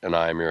Sports, and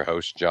I am your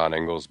host, John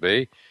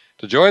Inglesby.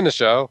 To join the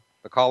show,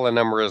 the call-in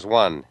number is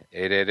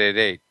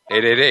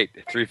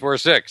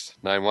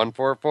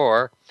 1-888-346-9144,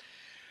 or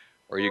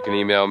you can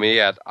email me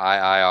at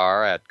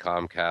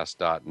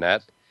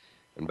iir@comcast.net.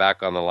 And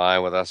back on the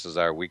line with us is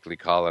our weekly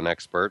call-in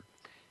expert,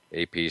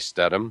 AP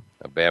Stedham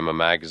of Bama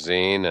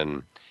Magazine.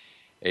 And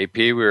AP,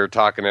 we were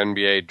talking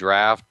NBA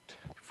draft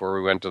before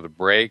we went to the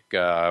break.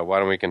 Why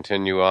don't we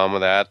continue on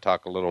with that,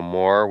 talk a little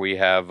more. We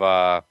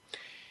have,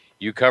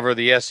 you cover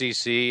the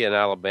SEC and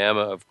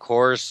Alabama, of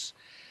course.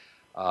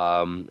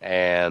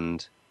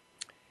 And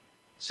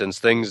since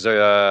things,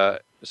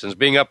 since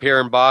being up here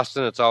in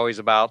Boston, it's always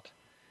about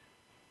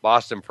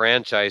Boston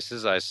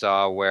franchises. I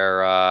saw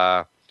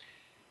where,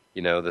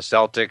 the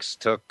Celtics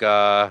took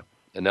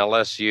an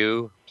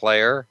LSU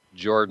player,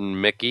 Jordan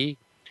Mickey,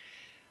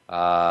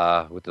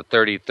 with the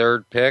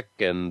 33rd pick,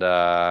 and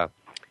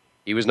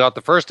he was not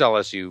the first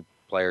LSU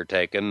player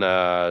taken.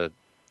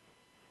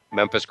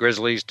 Memphis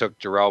Grizzlies took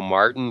Jarrell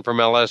Martin from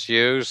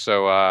LSU.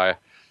 So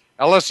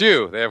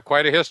LSU, they have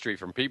quite a history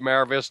from Pete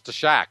Maravich to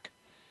Shaq.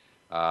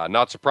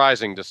 Not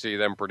surprising to see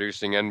them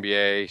producing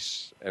NBA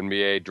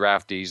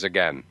draftees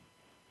again.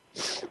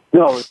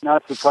 No, it's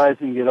not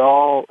surprising at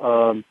all.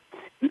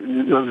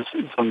 There was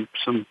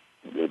some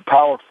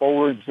power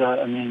forwards.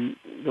 The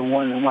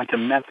one that went to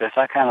Memphis,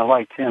 I kind of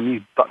liked him.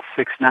 He's about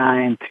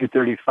 6'9",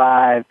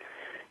 235.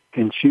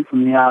 Can shoot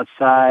from the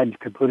outside,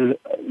 could put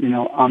it,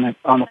 on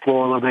the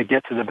floor a little bit,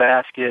 get to the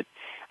basket.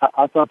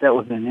 I thought that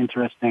was an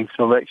interesting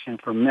selection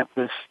for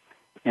Memphis,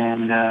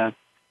 and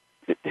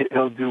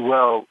he'll do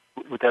well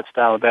with that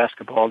style of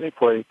basketball they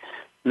play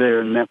there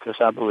in Memphis,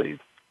 I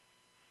believe.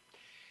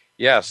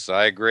 Yes,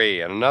 I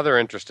agree. And another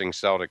interesting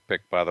Celtic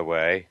pick, by the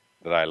way,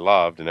 that I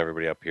loved, and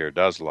everybody up here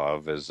does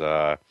love, is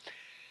I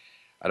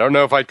don't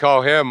know if I'd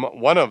call him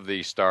one of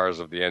the stars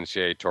of the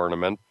NCAA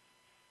tournament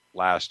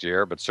last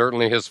year, but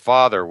certainly his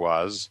father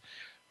was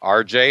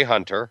R.J.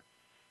 Hunter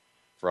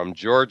from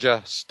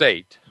Georgia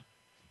State.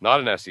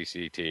 Not an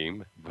SEC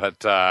team,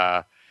 but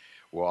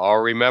we'll all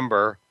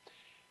remember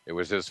it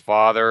was his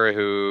father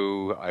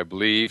who, I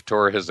believe,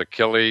 tore his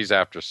Achilles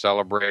after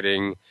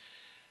celebrating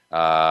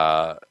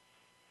the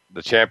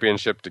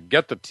championship to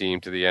get the team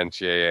to the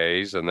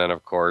NCAAs. And then,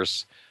 of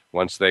course,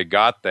 once they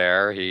got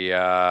there, he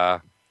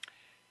was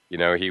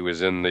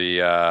in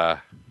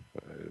the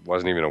it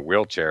wasn't even a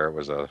wheelchair. It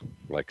was a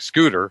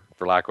scooter,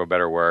 for lack of a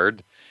better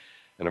word.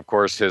 And, of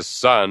course, his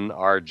son,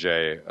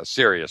 RJ, a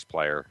serious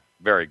player,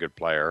 very good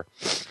player,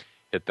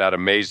 hit that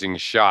amazing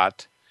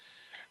shot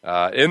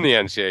in the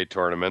NCAA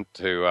tournament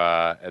to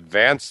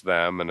advance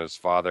them. And his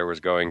father was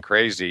going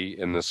crazy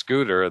in the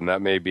scooter. And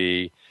that may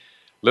be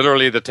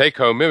literally the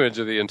take-home image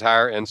of the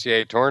entire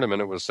NCAA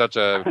tournament. It was such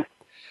a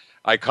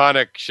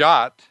iconic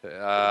shot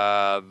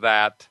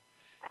that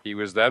he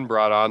was then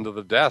brought onto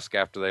the desk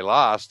after they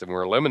lost and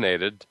were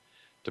eliminated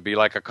to be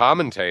like a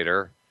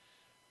commentator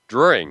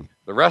during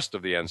the rest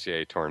of the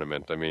NCAA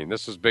tournament. I mean,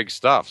 this was big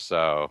stuff.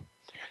 So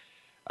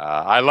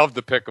I love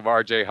the pick of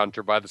R.J.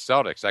 Hunter by the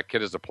Celtics. That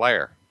kid is a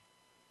player.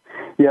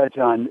 Yeah,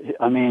 John.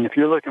 I mean, if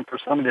you're looking for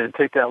somebody to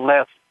take that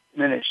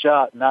last-minute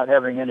shot, not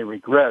having any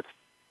regrets,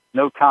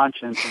 no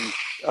conscience, and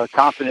a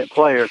confident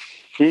player,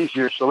 he's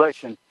your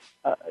selection.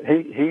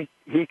 He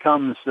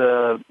can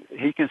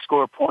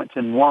score points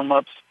in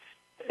warm-ups,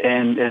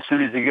 and as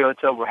soon as he goes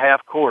over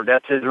half court,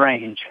 that's his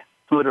range,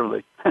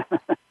 literally.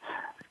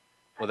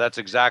 Well, that's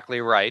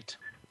exactly right.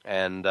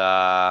 And,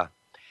 they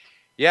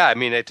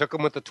took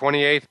him with the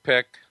 28th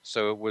pick,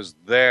 so it was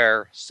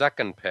their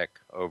second pick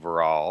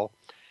overall.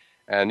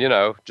 And,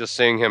 just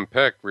seeing him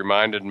pick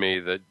reminded me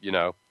that,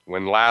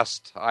 when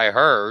last I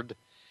heard,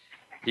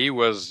 he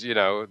was,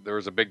 there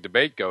was a big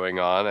debate going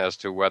on as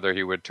to whether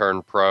he would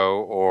turn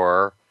pro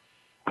or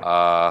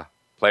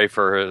play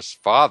for his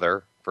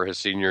father for his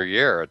senior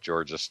year at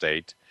Georgia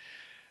State.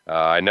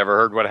 I never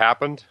heard what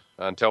happened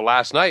until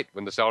last night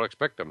when the Celtics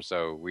picked him.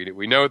 So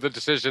we know the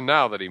decision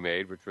now that he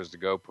made, which was to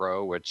go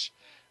pro, which,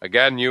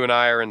 again, you and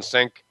I are in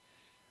sync.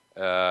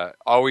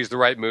 Always the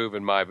right move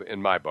in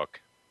my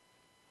book.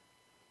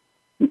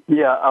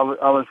 Yeah,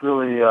 I was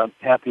really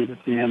happy to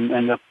see him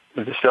end up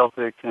with the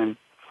Celtics, and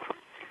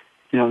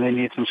they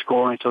need some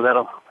scoring, so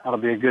that'll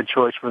be a good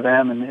choice for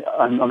them. And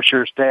I'm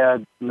sure his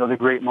dad, another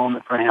great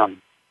moment for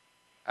him.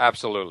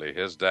 Absolutely,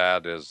 his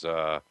dad is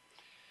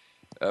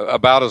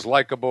about as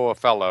likable a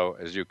fellow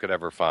as you could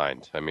ever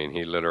find. I mean,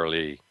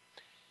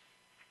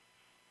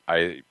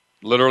 I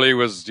literally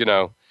was,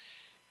 the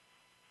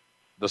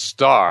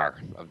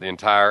star of the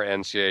entire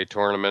NCAA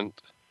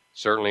tournament.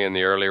 Certainly in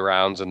the early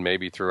rounds and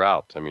maybe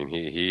throughout. I mean,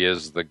 he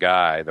is the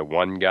guy, the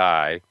one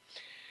guy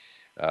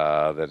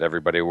that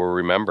everybody will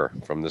remember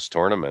from this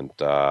tournament.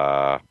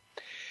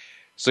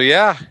 So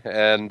yeah,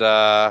 and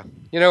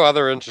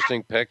other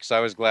interesting picks. I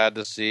was glad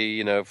to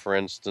see, for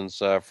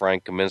instance,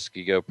 Frank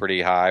Kaminsky go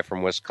pretty high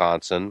from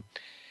Wisconsin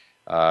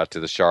to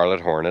the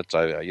Charlotte Hornets.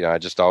 I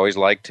just always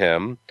liked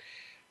him.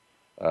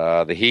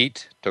 The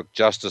Heat took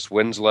Justice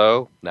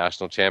Winslow,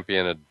 national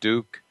champion at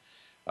Duke.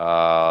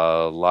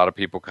 A lot of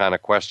people kind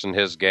of questioned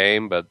his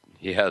game, but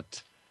he had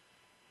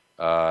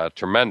a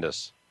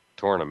tremendous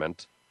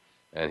tournament,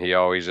 and he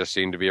always just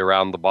seemed to be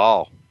around the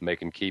ball,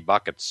 making key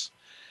buckets.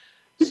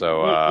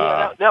 So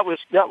that was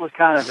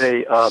kind of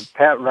a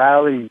Pat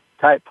Riley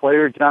type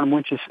player, John,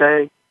 wouldn't you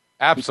say?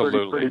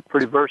 Absolutely,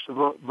 pretty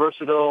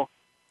versatile.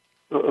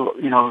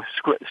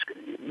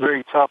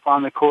 Very tough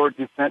on the court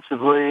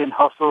defensively and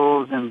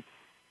hustles, and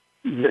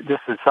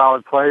just a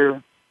solid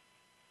player.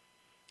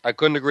 I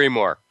couldn't agree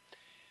more.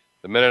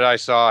 The minute I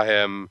saw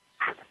him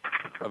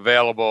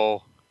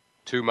available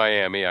to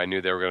Miami, I knew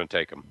they were going to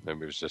take him. It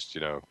was just,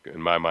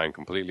 in my mind,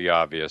 completely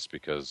obvious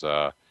because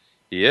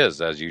he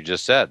is, as you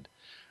just said,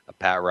 a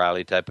Pat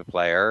Riley type of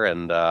player,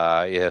 and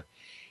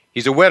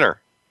he's a winner.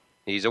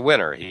 He's a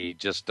winner. He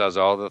just does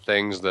all the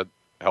things that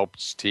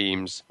helps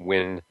teams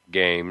win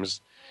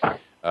games,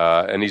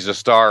 and he's a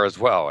star as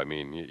well. I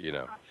mean,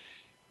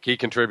 key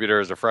contributor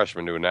as a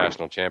freshman to a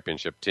national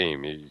championship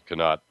team. You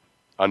cannot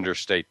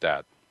understate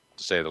that,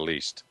 to say the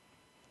least.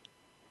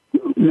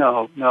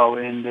 No,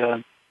 and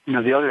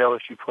the other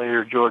LSU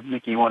player, George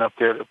Mickey, went up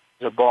there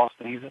to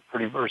Boston. He's a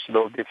pretty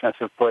versatile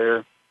defensive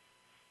player.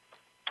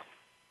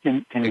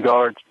 Can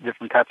guard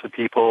different types of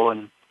people,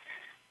 and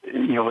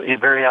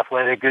very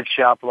athletic, good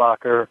shot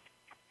blocker.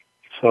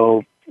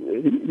 So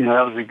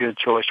that was a good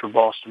choice for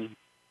Boston.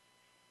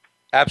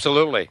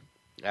 Absolutely.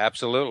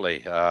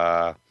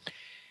 So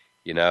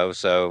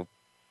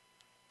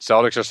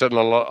Celtics are sitting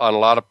on a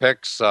lot of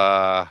picks,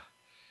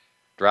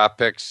 draft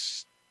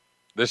picks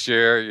this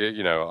year.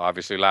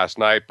 Obviously last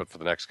night, but for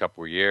the next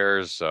couple of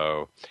years.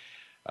 So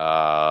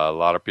a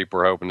lot of people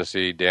are hoping to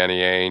see Danny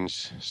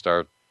Ainge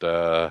start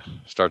to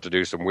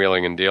do some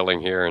wheeling and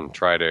dealing here and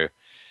try to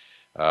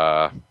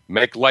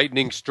make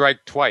lightning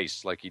strike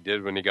twice, like he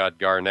did when he got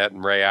Garnett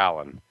and Ray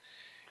Allen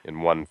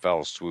in one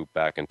fell swoop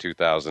back in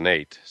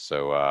 2008.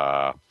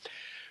 So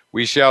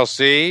we shall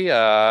see.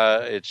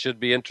 It should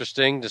be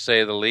interesting, to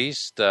say the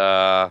least.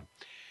 And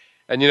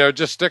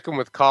just sticking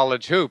with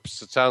college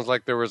hoops, it sounds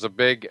like there was a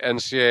big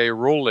NCAA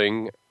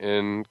ruling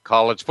in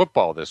college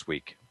football this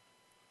week.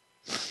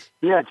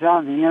 Yeah,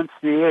 John, the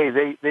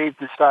NCAA, they've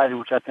decided,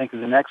 which I think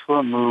is an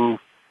excellent move,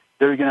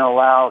 they're going to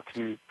allow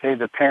to pay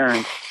the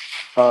parents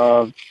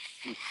to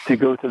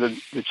go to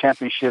the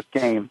championship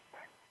game.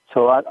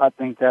 So I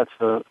think that's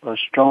a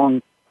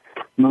strong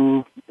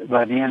move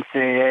by the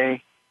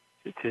NCAA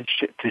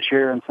to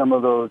share in some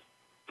of those,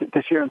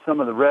 to share in some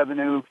of the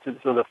revenue,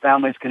 so the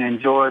families can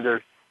enjoy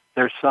their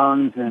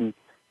sons and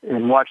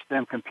watch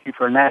them compete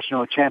for a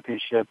national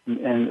championship,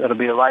 and it'll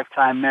be a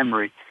lifetime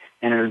memory.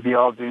 And it would be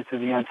all due to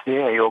the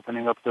NCAA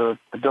opening up the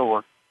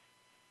door.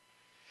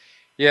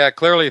 Yeah,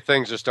 clearly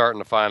things are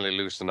starting to finally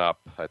loosen up.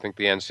 I think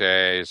the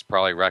NCAA has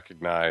probably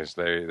recognized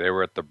they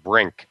were at the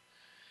brink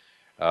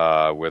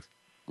with,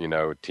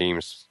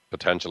 teams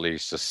potentially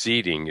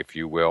seceding, if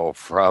you will,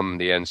 from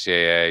the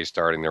NCAA,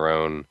 starting their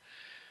own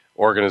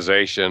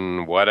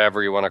organization,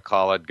 whatever you want to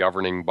call it,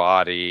 governing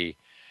body.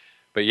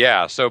 But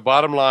yeah, so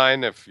bottom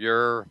line, if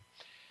you're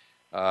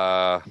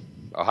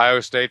Ohio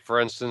State, for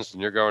instance,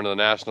 and you're going to the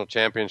national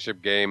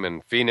championship game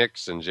in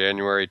Phoenix in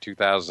January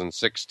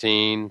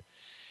 2016,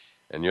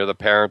 and you're the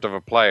parent of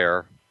a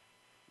player,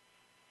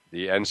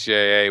 the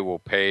NCAA will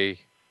pay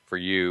for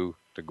you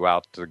to go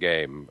out to the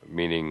game,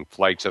 meaning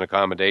flights and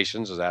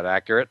accommodations. Is that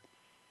accurate?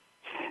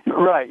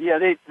 Right. Yeah,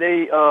 they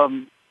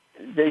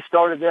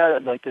started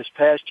that like this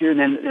past year,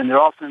 and they're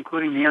also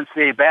including the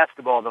NCAA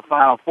basketball, the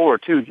Final Four,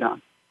 too,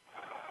 John.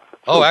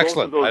 Oh,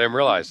 excellent. I didn't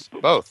realize.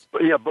 Both.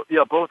 Yeah,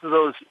 both of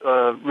those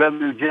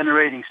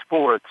revenue-generating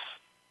sports,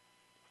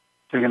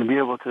 they're going to be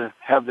able to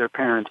have their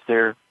parents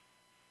there.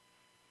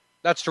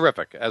 That's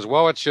terrific. As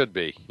well it should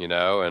be,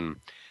 And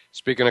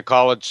speaking of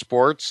college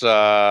sports,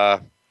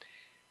 and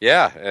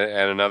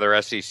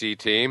another SEC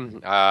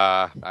team.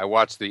 I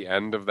watched the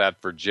end of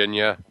that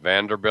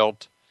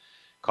Virginia-Vanderbilt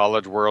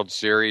College World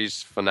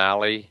Series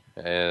finale,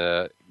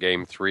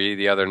 Game 3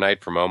 the other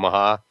night from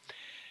Omaha.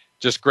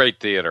 Just great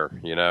theater,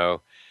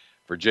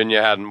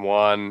 Virginia hadn't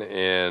won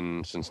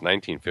since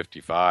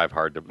 1955.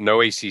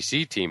 No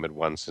ACC team had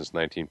won since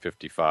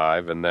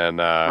 1955, and then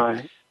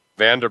right.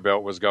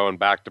 Vanderbilt was going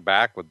back to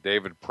back with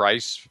David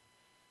Price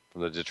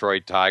from the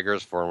Detroit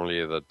Tigers, formerly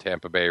of the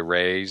Tampa Bay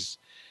Rays,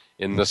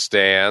 in the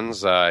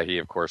stands. He,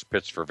 of course,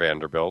 pitched for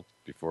Vanderbilt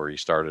before he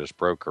started his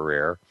pro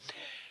career.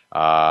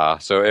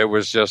 So it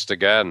was just,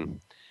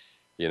 again,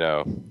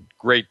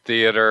 great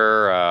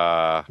theater,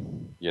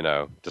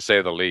 to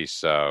say the least.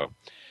 So.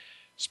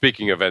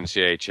 Speaking of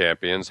NCAA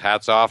champions,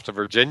 hats off to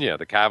Virginia,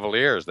 the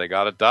Cavaliers. They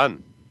got it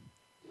done.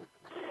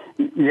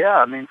 Yeah,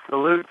 I mean,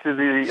 salute to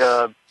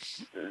the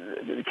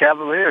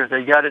Cavaliers.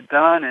 They got it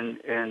done,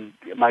 and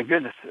my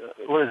goodness,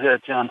 what is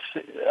that, John?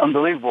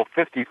 Unbelievable,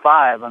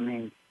 55. I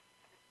mean,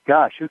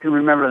 gosh, who can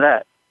remember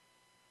that?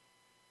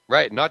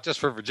 Right, not just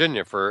for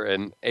Virginia, for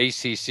an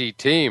ACC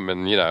team.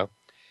 And,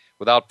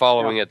 without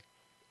following it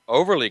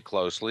overly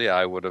closely,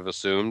 I would have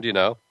assumed,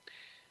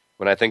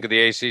 when I think of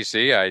the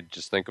ACC, I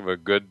just think of a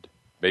good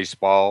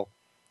baseball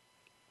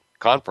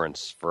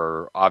conference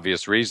for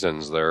obvious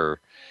reasons.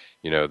 They're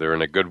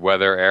in a good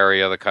weather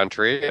area of the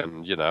country,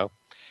 and,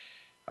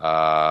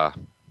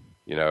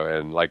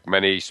 and like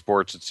many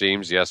sports, it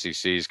seems, the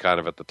SEC is kind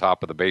of at the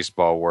top of the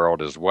baseball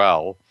world as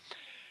well.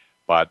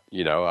 But,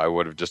 I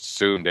would have just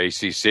assumed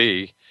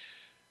ACC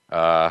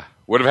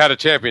would have had a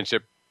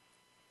championship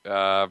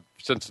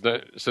since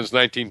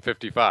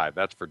 1955.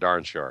 That's for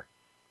darn sure.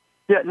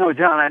 Yeah, no,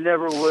 John, I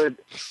never would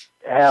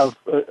have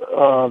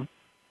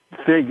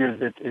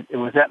figured that it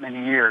was that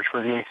many years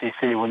for the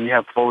ACC when you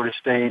have Florida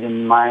State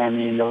and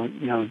Miami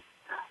and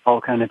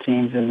all kind of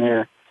teams in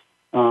there.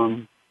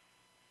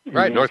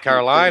 Right, North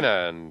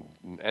Carolina and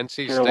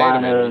NC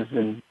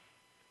State.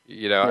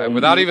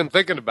 Without even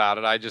thinking about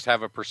it, I just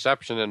have a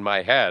perception in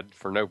my head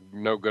for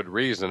no good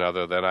reason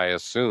other than I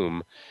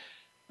assume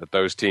that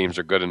those teams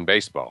are good in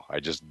baseball. I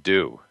just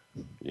do,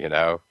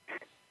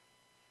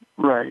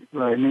 Right.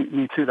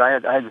 Me too. I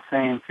had the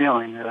same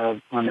feeling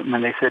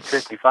when they said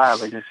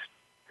 55.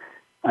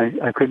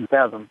 I couldn't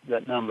fathom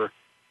that number.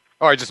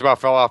 Oh, I just about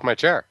fell off my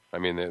chair. I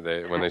mean,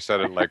 when they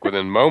said it, like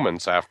within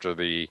moments after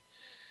the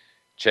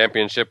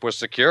championship was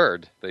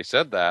secured, they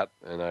said that,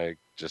 and I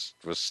just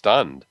was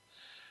stunned.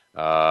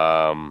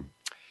 But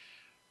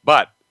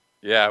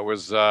yeah, it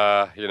was,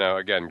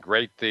 again,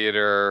 great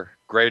theater,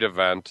 great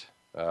event.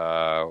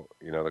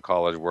 The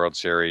College World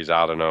Series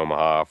out in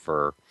Omaha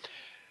for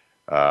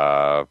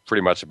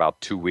pretty much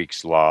about 2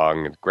 weeks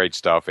long. Great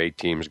stuff. 8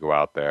 teams go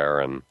out there,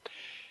 and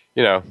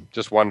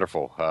just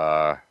wonderful.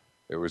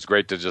 It was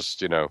great to just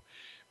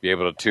be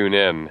able to tune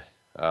in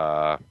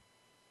and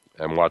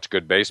watch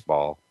good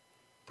baseball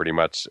pretty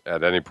much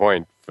at any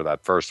point for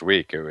that first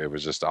week. It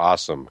was just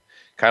awesome.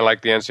 Kind of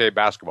like the NCAA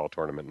basketball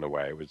tournament in a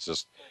way. It was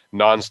just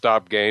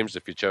nonstop games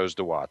if you chose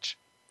to watch.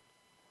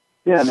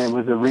 Yeah, and it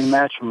was a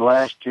rematch from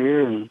last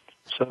year, and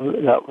so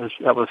that was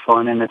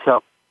fun in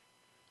itself.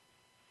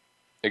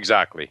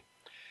 Exactly.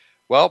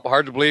 Well,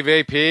 hard to believe,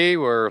 AP.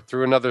 We're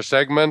through another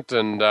segment,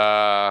 and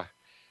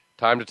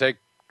time to take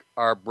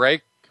our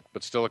break,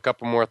 but still a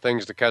couple more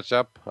things to catch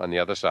up on the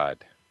other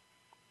side.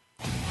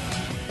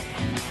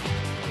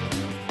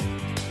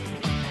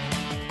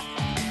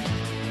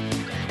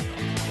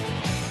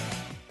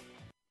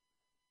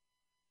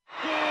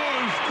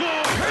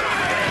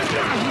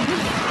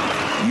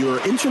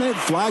 Your internet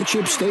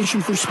flagship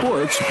station for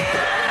sports.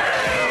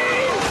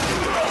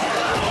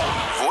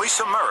 Voice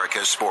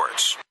America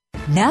Sports.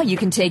 Now you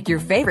can take your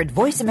favorite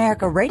Voice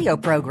America radio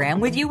program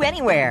with you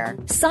anywhere.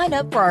 Sign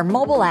up for our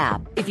mobile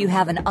app if you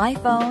have an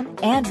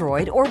iPhone,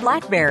 Android, or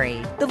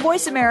BlackBerry. The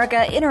Voice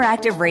America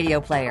Interactive Radio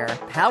Player,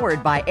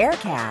 powered by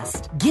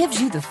Aircast, gives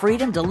you the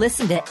freedom to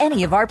listen to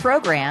any of our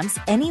programs,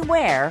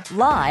 anywhere,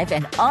 live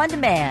and on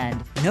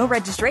demand. No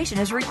registration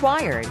is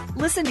required.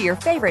 Listen to your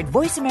favorite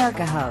Voice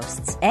America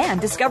hosts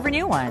and discover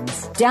new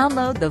ones.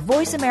 Download the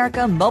Voice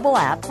America mobile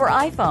app for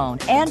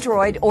iPhone,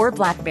 Android, or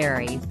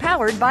BlackBerry,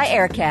 powered by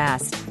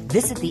Aircast.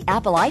 Visit the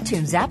Apple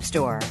iTunes App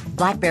Store,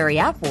 BlackBerry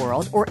App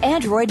World, or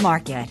Android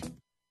Market.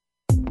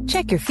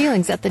 Check your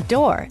feelings at the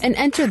door and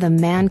enter the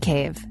Man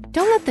Cave.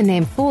 Don't let the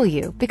name fool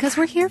you, because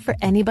we're here for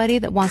anybody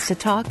that wants to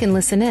talk and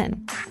listen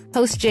in.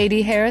 Host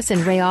J.D. Harris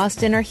and Ray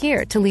Austin are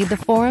here to lead the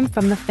forum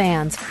from the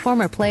fans,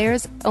 former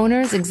players,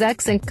 owners,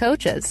 execs, and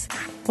coaches.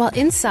 While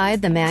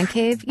inside the Man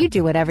Cave, you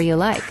do whatever you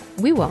like.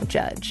 We won't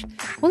judge.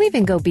 We'll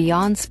even go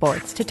beyond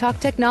sports to talk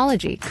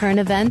technology, current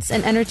events,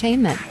 and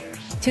entertainment.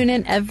 Tune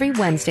in every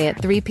Wednesday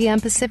at 3 p.m.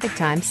 Pacific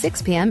Time,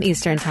 6 p.m.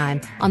 Eastern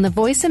Time on the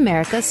Voice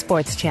America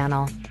Sports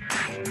Channel.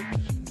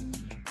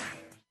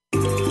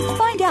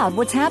 Find out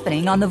what's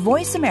happening on the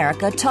Voice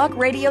America Talk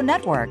Radio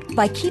Network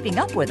by keeping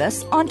up with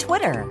us on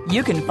Twitter.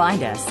 You can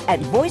find us at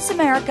Voice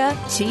America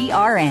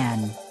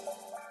TRN.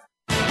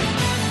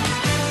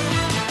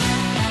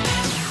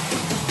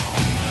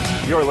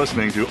 You're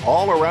listening to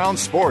All Around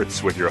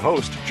Sports with your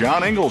host,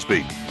 John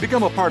Inglesby.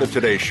 Become a part of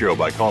today's show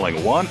by calling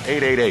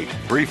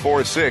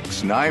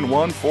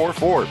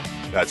 1-888-346-9144.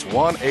 That's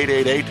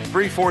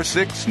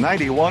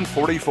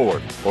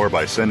 1-888-346-9144. Or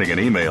by sending an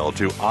email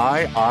to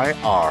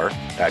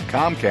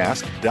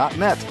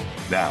iir@comcast.net.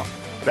 Now,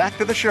 back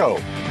to the show.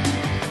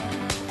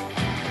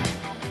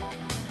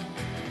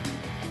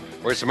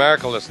 Voice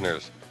America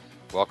listeners,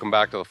 welcome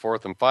back to the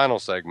fourth and final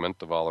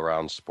segment of All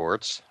Around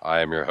Sports.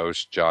 I am your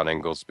host, John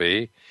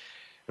Inglesby.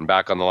 And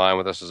back on the line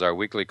with us is our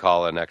weekly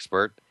call-in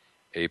expert,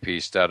 AP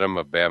Stedham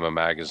of Bama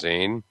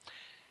Magazine.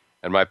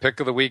 And my pick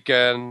of the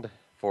weekend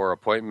for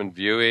appointment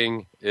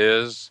viewing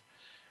is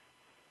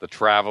the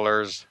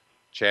Travelers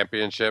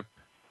Championship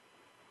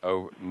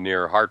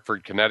near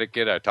Hartford,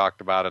 Connecticut. I talked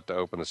about it to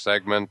open the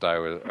segment.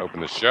 Open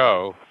the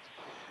show.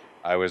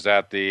 I was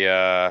at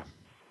the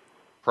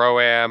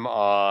Pro-Am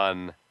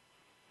on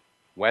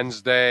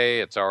Wednesday.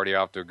 It's already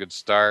off to a good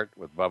start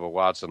with Bubba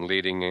Watson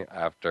leading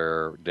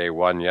after day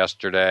one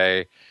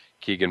yesterday.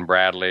 Keegan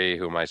Bradley,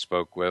 whom I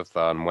spoke with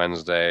on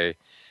Wednesday,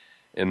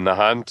 in the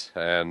hunt.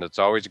 And it's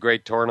always a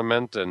great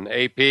tournament. And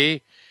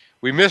AP,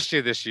 we missed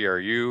you this year.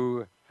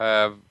 You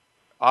have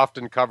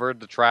often covered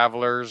the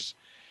Travelers.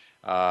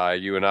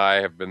 You and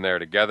I have been there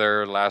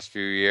together the last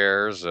few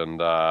years. And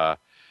the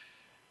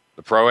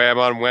Pro-Am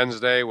on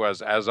Wednesday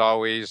was, as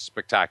always,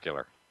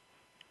 spectacular.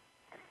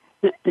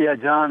 Yeah,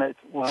 John, it's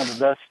one of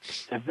the best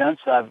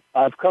events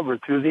I've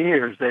covered through the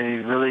years. They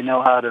really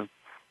know how to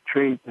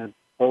treat the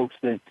folks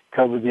that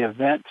cover the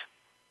event,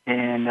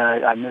 and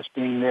I missed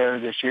being there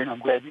this year, and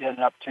I'm glad you had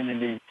an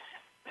opportunity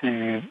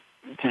to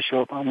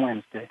show up on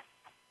Wednesday.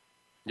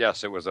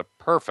 Yes, it was a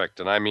perfect,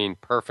 and I mean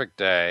perfect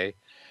day,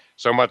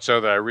 so much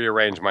so that I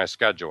rearranged my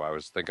schedule. I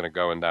was thinking of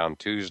going down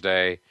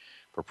Tuesday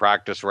for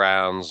practice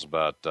rounds,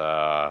 but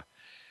the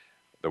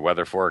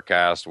weather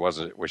forecast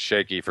was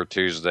shaky for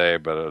Tuesday,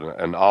 but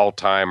an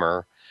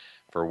all-timer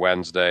for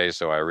Wednesday,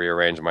 so I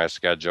rearranged my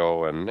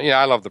schedule. And,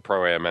 I love the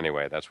Pro-Am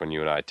anyway. That's when you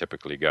and I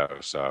typically go.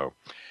 So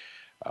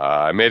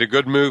I made a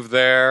good move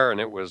there, and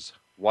it was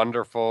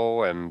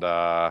wonderful. And,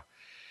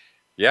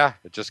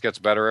 it just gets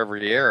better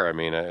every year. I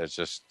mean, it's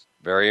just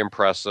very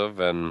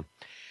impressive. And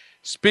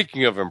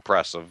speaking of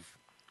impressive,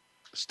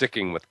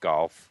 sticking with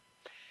golf,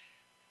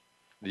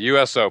 the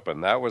U.S.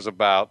 Open, that was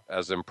about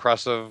as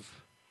impressive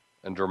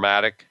and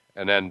dramatic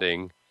an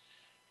ending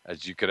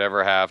as you could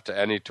ever have to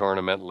any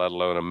tournament, let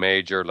alone a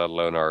major, let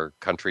alone our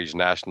country's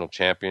national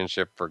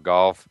championship for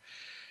golf.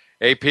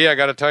 AP, I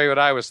got to tell you what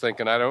I was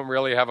thinking. I don't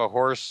really have a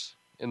horse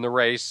in the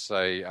race.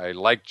 I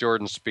like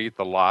Jordan Spieth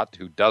a lot.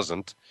 Who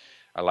doesn't?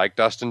 I like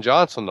Dustin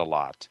Johnson a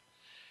lot.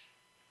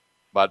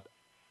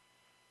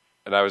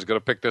 And I was going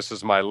to pick this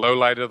as my low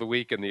light of the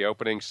week in the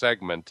opening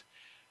segment.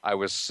 I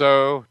was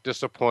so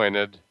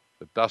disappointed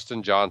that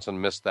Dustin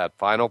Johnson missed that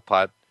final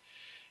putt,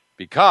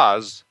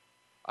 because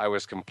I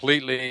was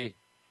completely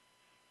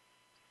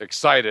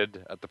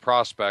excited at the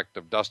prospect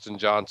of Dustin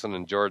Johnson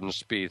and Jordan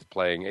Spieth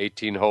playing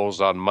 18 holes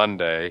on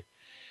Monday,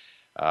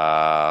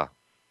 and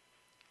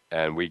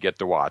we get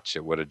to watch.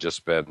 It would have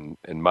just been,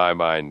 in my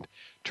mind,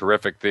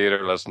 terrific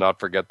theater. Let's not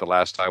forget the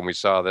last time we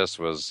saw this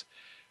was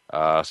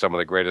some of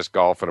the greatest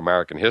golf in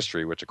American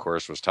history, which, of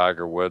course, was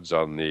Tiger Woods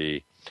on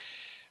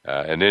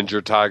an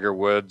injured Tiger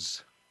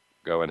Woods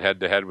going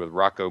head-to-head with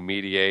Rocco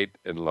Mediate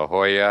in La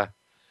Jolla.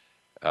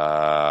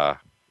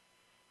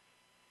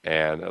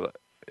 And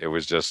it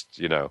was just,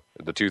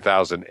 the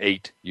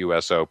 2008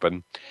 U.S.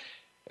 Open.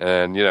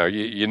 And,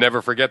 you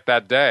never forget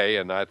that day.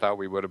 And I thought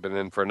we would have been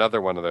in for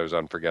another one of those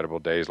unforgettable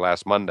days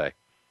last Monday.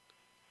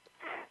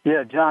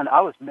 Yeah, John,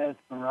 I was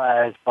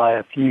mesmerized by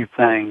a few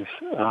things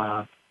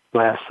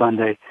last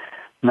Sunday.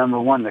 Number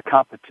one, the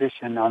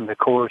competition on the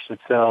course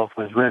itself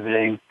was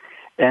riveting.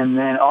 And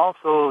then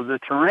also the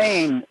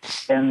terrain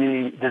and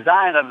the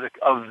design of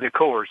the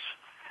course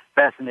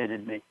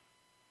fascinated me.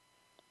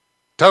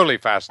 Totally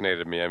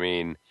fascinated me. I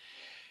mean,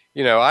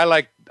 I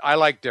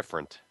like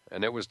different,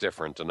 and it was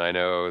different. And I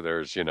know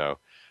there's, a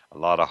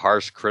lot of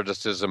harsh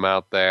criticism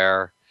out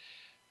there.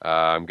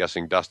 I'm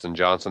guessing Dustin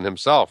Johnson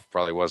himself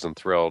probably wasn't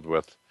thrilled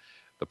with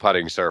the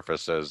putting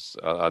surfaces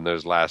on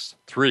those last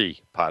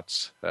three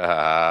putts.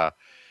 And,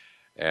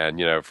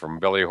 from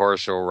Billy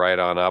Horschel right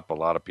on up, a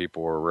lot of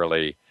people were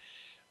really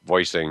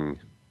voicing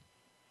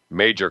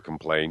major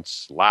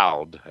complaints,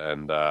 loud,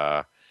 and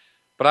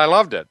but I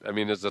loved it. I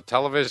mean, as a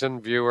television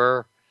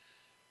viewer,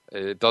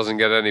 it doesn't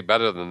get any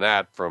better than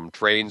that. From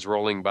trains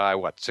rolling by,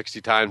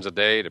 60 times a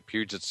day to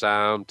Puget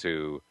Sound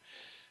to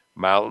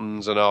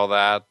mountains and all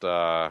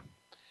that.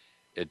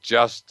 It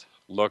just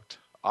looked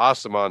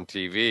awesome on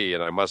TV.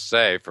 And I must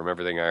say, from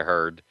everything I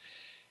heard,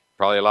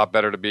 probably a lot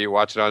better to be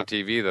watching on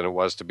TV than it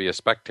was to be a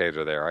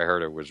spectator there. I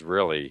heard it was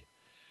really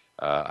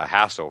a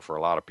hassle for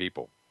a lot of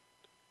people.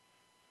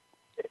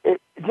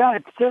 John,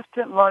 it just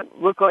didn't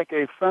look like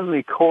a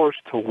friendly course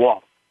to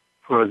walk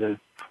for the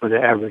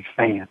average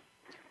fan.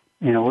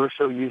 We're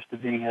so used to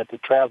being at the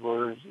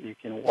Travelers, you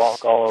can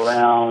walk all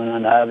around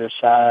on either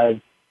side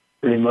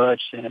pretty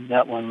much, and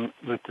that one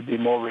looked to be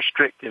more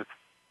restrictive.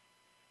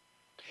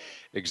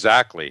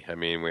 Exactly. I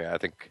mean, I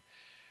think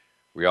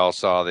we all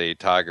saw the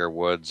Tiger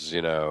Woods,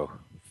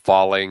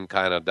 falling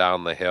kind of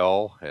down the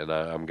hill, and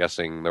I'm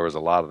guessing there was a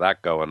lot of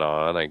that going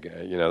on.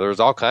 There was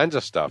all kinds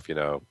of stuff.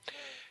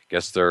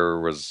 Guess there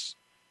was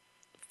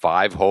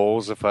 5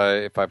 holes, if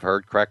I've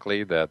heard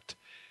correctly, that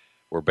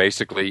were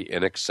basically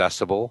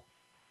inaccessible.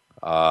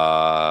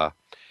 Some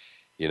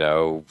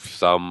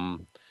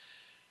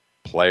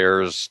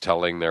players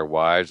telling their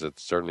wives that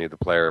certainly the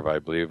player, I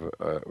believe,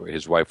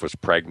 his wife was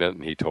pregnant,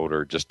 and he told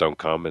her, just don't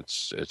come.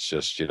 It's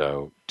just,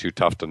 too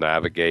tough to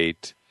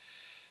navigate.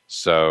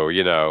 So,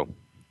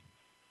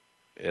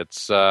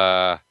 it's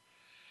a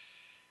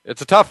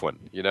tough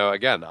one.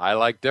 Again, I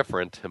like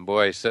different, and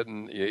boy,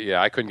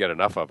 I couldn't get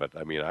enough of it.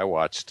 I mean, I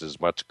watched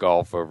as much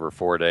golf over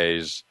 4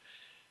 days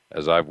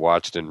as I've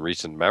watched in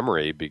recent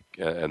memory,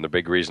 and the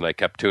big reason I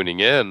kept tuning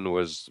in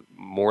was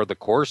more the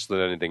course than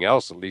anything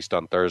else, at least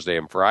on Thursday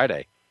and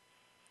Friday.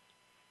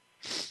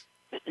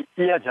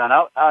 Yeah, John,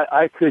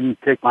 I couldn't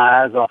take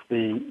my eyes off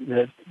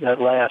that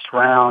last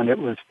round. It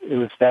was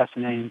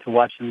fascinating to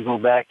watch them go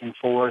back and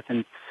forth.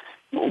 And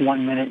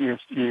 1 minute you're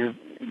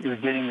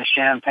getting the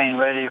champagne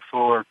ready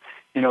for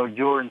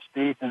Jordan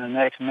Spieth, and the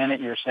next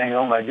minute you're saying,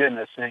 "Oh my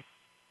goodness,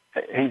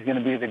 he's going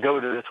to be the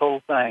GOAT of this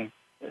whole thing."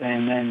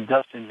 And then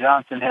Dustin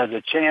Johnson has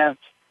a chance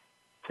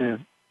to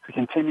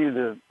continue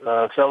the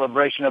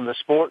celebration of the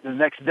sport the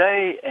next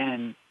day,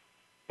 and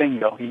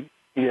bingo, he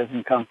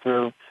doesn't come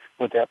through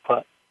with that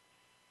putt.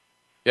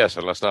 Yes,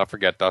 and let's not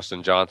forget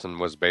Dustin Johnson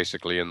was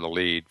basically in the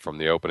lead from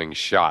the opening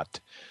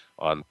shot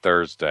on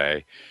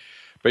Thursday.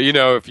 But,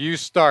 if you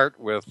start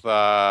with,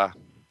 Jordan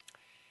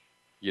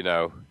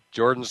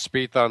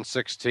Spieth on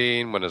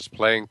 16 when his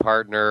playing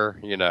partner,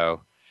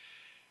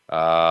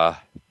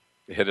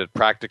 hit it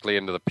practically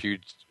into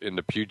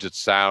Puget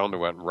Sound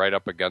and went right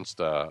up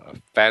against a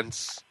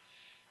fence,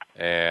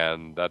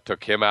 and that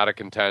took him out of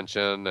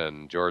contention,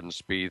 and Jordan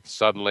Spieth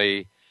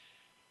suddenly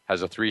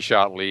has a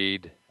 3-shot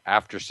lead.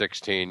 After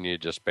 16, you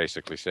just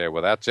basically say,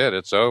 well, that's it.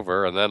 It's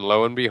over. And then,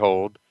 lo and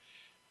behold,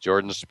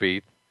 Jordan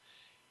Spieth,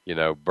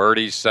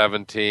 birdies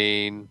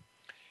 17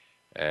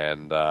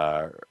 and,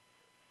 or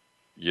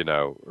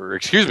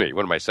excuse me,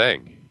 what am I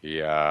saying? He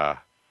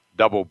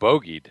double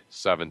bogeyed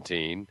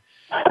 17.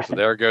 So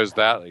there goes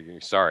that.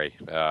 Sorry,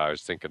 I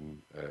was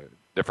thinking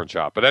different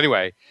shot. But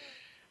anyway,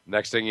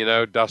 next thing you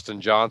know,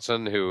 Dustin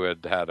Johnson, who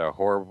had a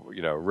horrible,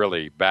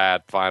 really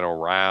bad final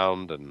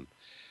round and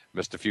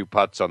missed a few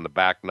putts on the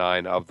back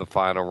nine of the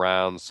final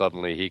round.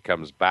 Suddenly he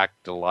comes back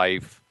to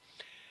life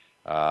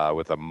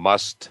with a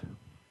must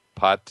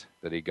putt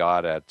that he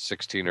got at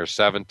 16 or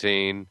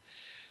 17.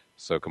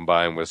 So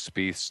combined with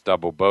Spieth's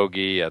double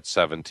bogey at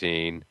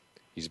 17,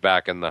 he's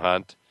back in the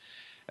hunt.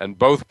 And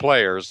both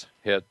players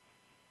hit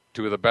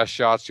two of the best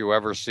shots you'll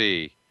ever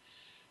see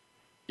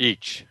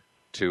each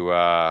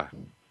to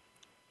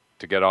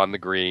get on the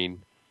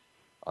green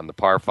on the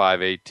par 5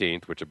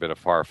 18th, which had been a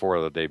par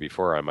 4 the day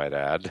before, I might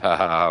add.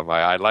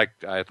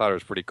 I thought it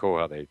was pretty cool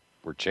how they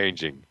were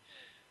changing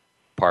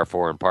par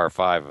 4 and par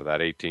 5 of that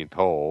 18th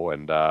hole.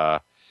 And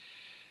there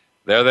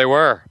they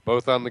were,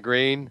 both on the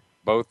green,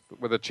 both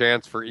with a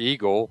chance for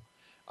eagle,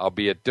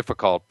 albeit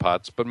difficult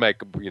putts, but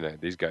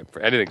these guys,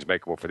 anything's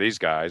makeable for these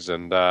guys.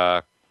 And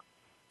I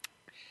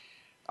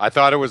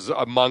thought it was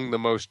among the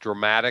most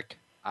dramatic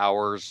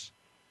hour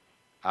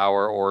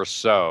or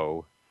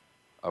so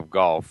of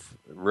golf,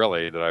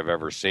 really, that I've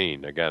ever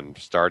seen. Again,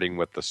 starting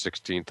with the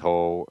 16th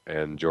hole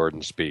and Jordan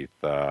Spieth.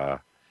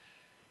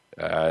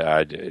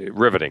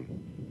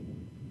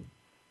 Riveting.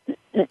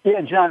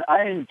 Yeah, John,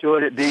 I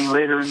enjoyed it being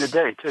later in the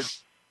day, too.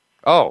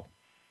 Oh,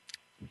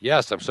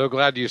 yes, I'm so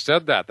glad you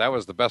said that. That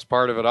was the best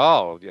part of it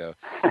all. Yeah.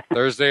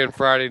 Thursday and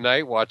Friday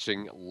night,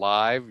 watching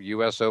live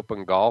U.S.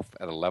 Open golf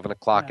at 11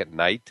 o'clock at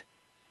night.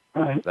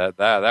 Right.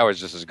 That was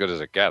just as good as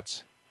it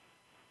gets.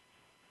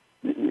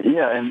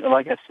 Yeah, and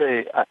like I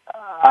say,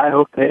 I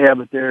hope they have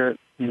it there,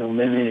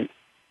 maybe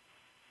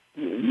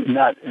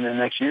not in the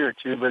next year or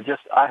two, but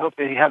just I hope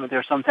they have it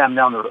there sometime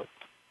down the road.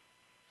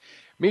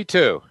 Me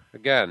too.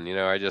 Again,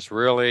 I just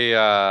really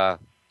thought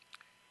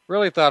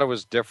it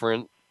was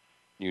different,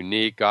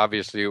 unique.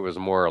 Obviously, it was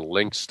more a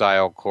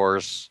links-style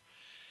course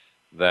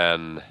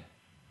than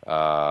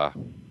an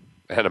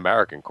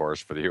American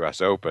course for the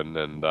U.S. Open,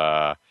 and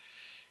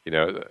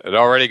it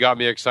already got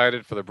me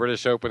excited for the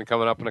British Open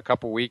coming up in a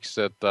couple weeks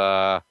at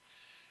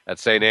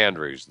St.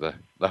 Andrews,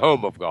 the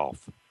home of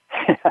golf.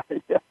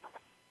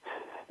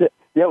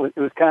 Yeah, it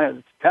was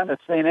kind of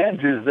St.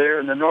 Andrews there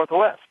in the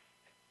Northwest.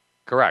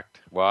 Correct.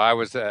 Well,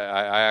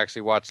 I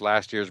actually watched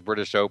last year's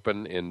British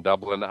Open in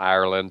Dublin,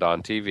 Ireland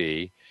on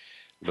TV,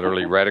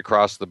 literally right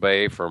across the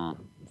bay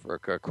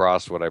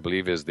across what I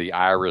believe is the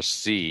Irish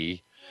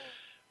Sea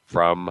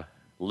from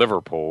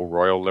Liverpool,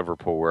 Royal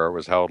Liverpool, where it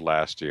was held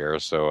last year.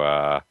 So,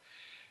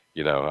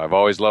 I've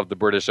always loved the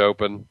British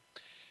Open,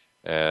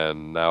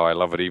 and now I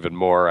love it even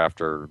more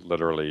after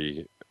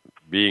literally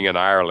being in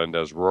Ireland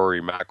as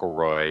Rory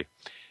McIlroy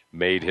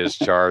made his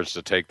charge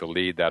to take the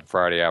lead that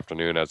Friday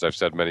afternoon, as I've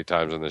said many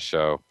times on this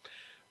show.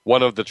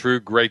 One of the true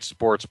great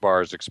sports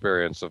bars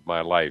experience of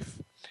my life.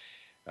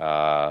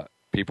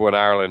 People in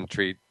Ireland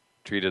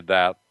treated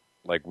that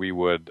like we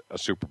would a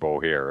Super Bowl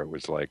here. It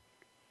was like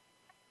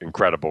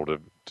incredible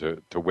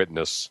to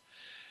witness,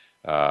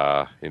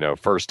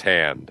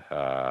 firsthand.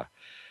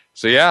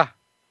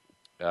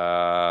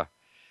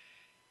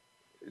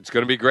 It's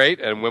going to be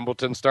great, and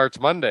Wimbledon starts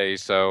Monday.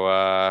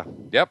 So,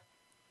 yep,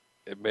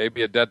 it may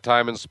be a dead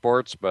time in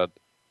sports, but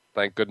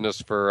thank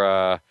goodness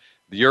for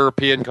the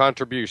European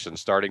contribution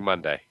starting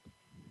Monday.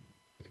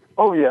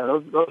 Oh, yeah,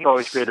 those are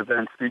always great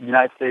events. The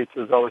United States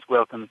has always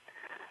welcomed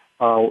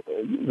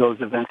those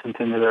events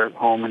into their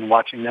home, and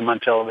watching them on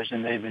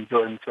television, they've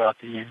enjoyed them throughout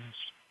the years.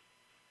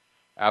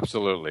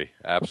 Absolutely.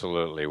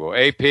 Well,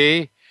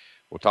 AP,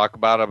 we'll talk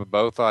about them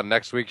both on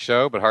next week's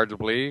show, but hard to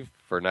believe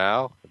for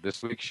now.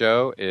 This week's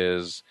show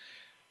is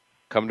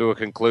come to a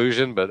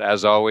conclusion. But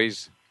as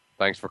always,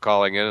 thanks for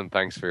calling in, and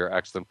thanks for your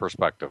excellent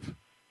perspective.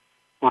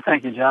 Well,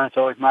 thank you, John. It's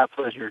always my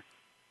pleasure.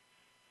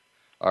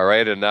 All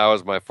right, and now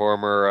as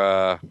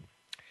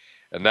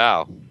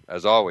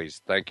as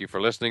always, thank you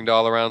for listening to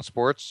All Around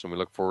Sports, and we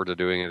look forward to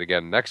doing it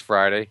again next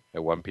Friday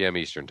at 1 p.m.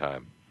 Eastern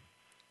Time.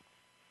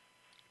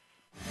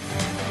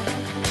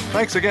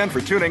 Thanks again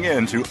for tuning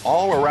in to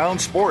All Around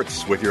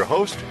Sports with your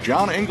host,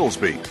 John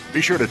Inglesby. Be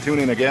sure to tune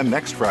in again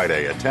next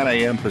Friday at 10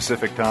 a.m.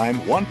 Pacific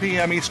Time, 1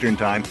 p.m. Eastern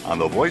Time on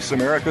the Voice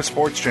America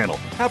Sports Channel.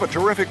 Have a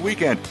terrific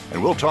weekend,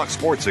 and we'll talk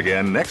sports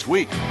again next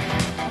week.